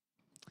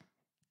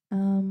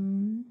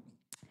 Um,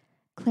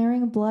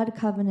 Clearing blood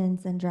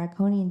covenants and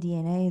draconian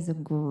DNA is a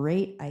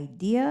great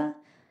idea.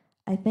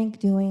 I think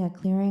doing a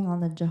clearing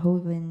on the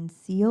Jehovah's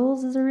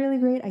seals is a really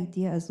great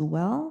idea as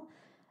well.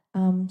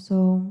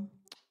 So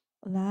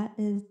that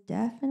is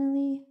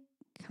definitely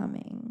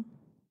coming.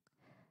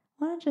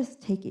 I want to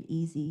just take it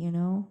easy,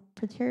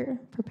 prepare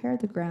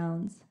the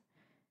grounds.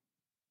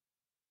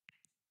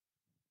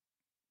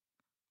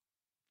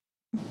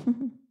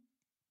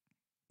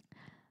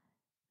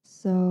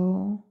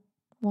 So,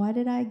 why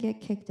did I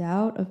get kicked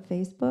out of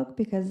Facebook?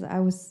 Because I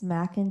was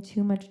smacking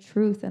too much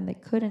truth and they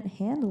couldn't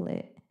handle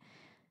it.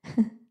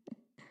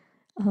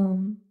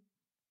 um,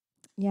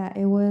 yeah,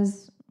 it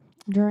was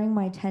during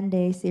my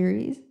 10-day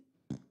series.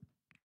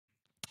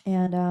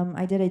 And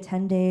I did a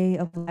 10-day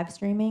of live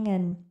streaming,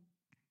 and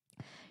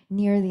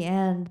near the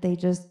end, they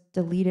just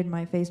deleted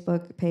my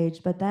Facebook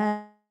page. But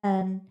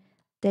then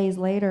days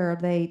later,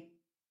 they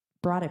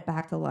brought it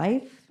back to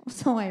life.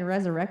 So I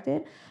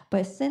resurrected.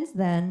 But since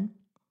then,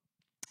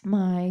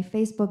 my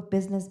Facebook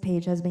business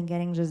page has been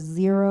getting just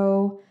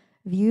 0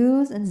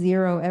 views and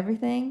 0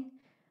 everything.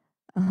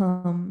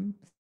 Um,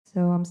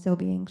 so I'm still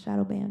being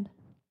shadow banned.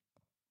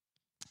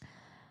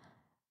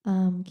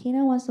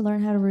 Kina wants to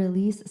learn how to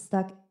release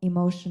stuck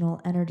emotional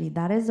energy.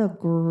 That is a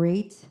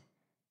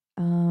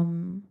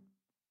um,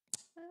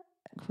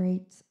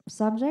 great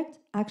subject.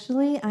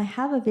 Actually, I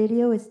have a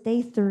video. It's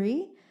day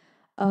 3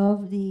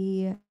 of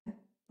the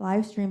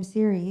live stream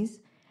series.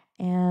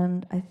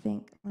 And I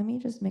think, let me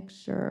just make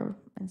sure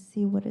and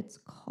see what it's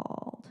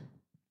called.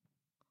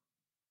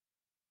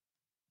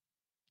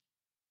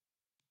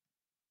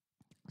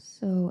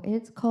 So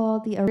it's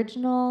called The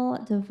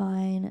Original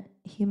Divine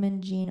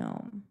Human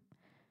Genome.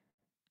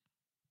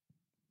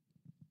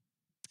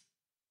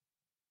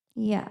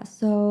 Yeah,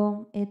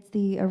 so it's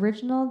the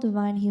Original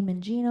Divine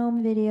Human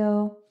Genome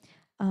video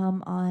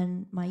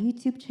on my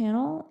YouTube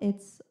channel.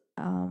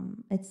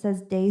 It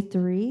says day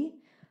 3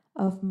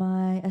 of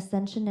my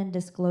Ascension and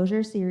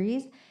Disclosure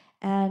series.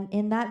 And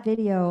in that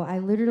video, I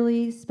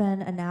literally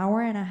spend an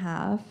hour and a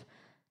half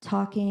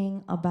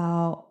talking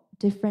about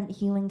different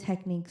healing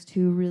techniques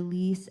to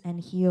release and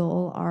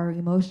heal our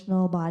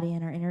emotional body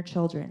and our inner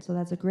children. So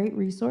that's a great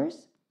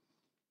resource.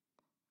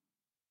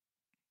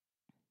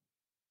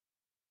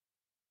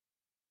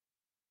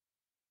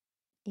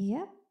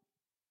 Yep.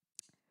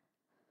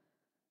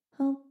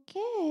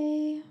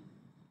 Okay.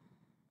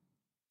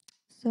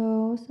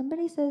 So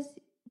somebody says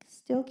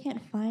still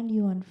can't find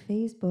you on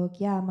Facebook.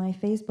 Yeah, my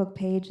Facebook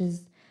page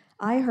is,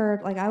 I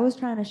heard, like I was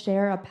trying to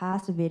share a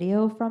past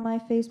video from my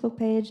Facebook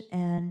page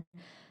and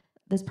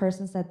this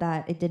person said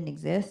that it didn't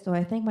exist. So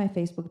I think my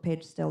Facebook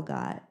page still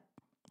got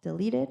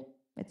deleted.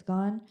 It's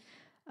gone.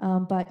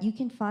 But you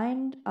can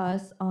find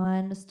us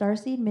on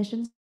Starseed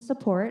Mission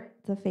Support,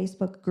 the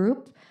Facebook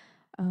group.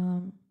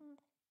 And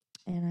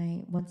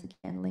I once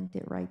again linked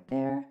it right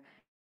there.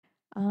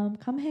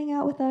 Come hang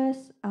out with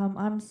us.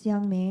 I'm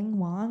Xiang Ming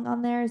Wang.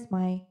 On there is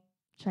my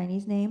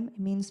Chinese name. It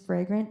means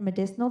fragrant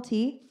medicinal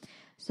tea.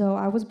 So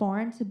I was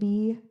born to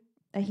be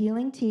a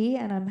healing tea,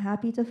 and I'm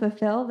happy to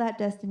fulfill that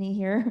destiny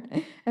here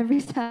every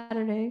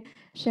Saturday,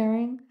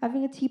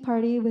 having a tea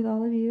party with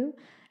all of you.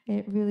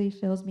 It really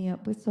fills me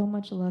up with so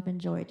much love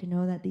and joy to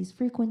know that these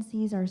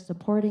frequencies are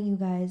supporting you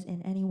guys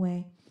in any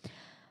way.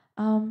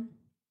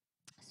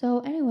 So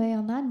anyway,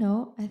 on that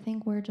note, I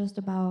think we're just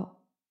about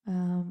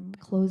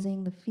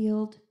closing the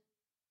field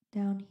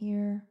down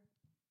here.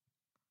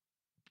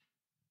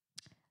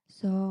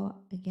 So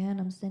again,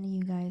 I'm sending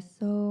you guys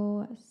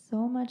so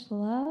much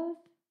love.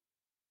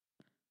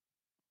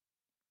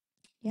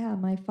 Yeah,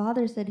 my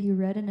father said he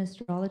read an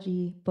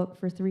astrology book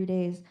for 3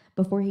 days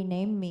before he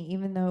named me,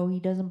 even though he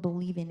doesn't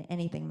believe in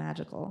anything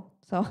magical.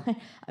 So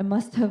I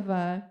must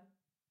have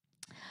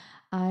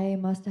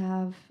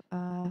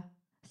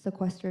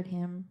sequestered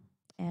him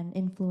and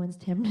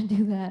influenced him to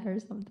do that or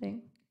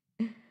something.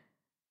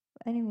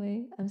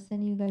 Anyway, I'm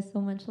sending you guys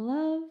so much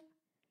love,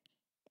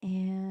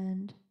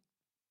 and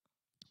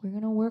we're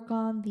going to work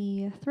on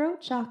the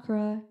throat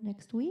chakra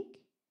next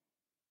week,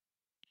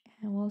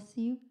 and we'll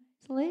see you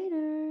guys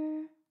later.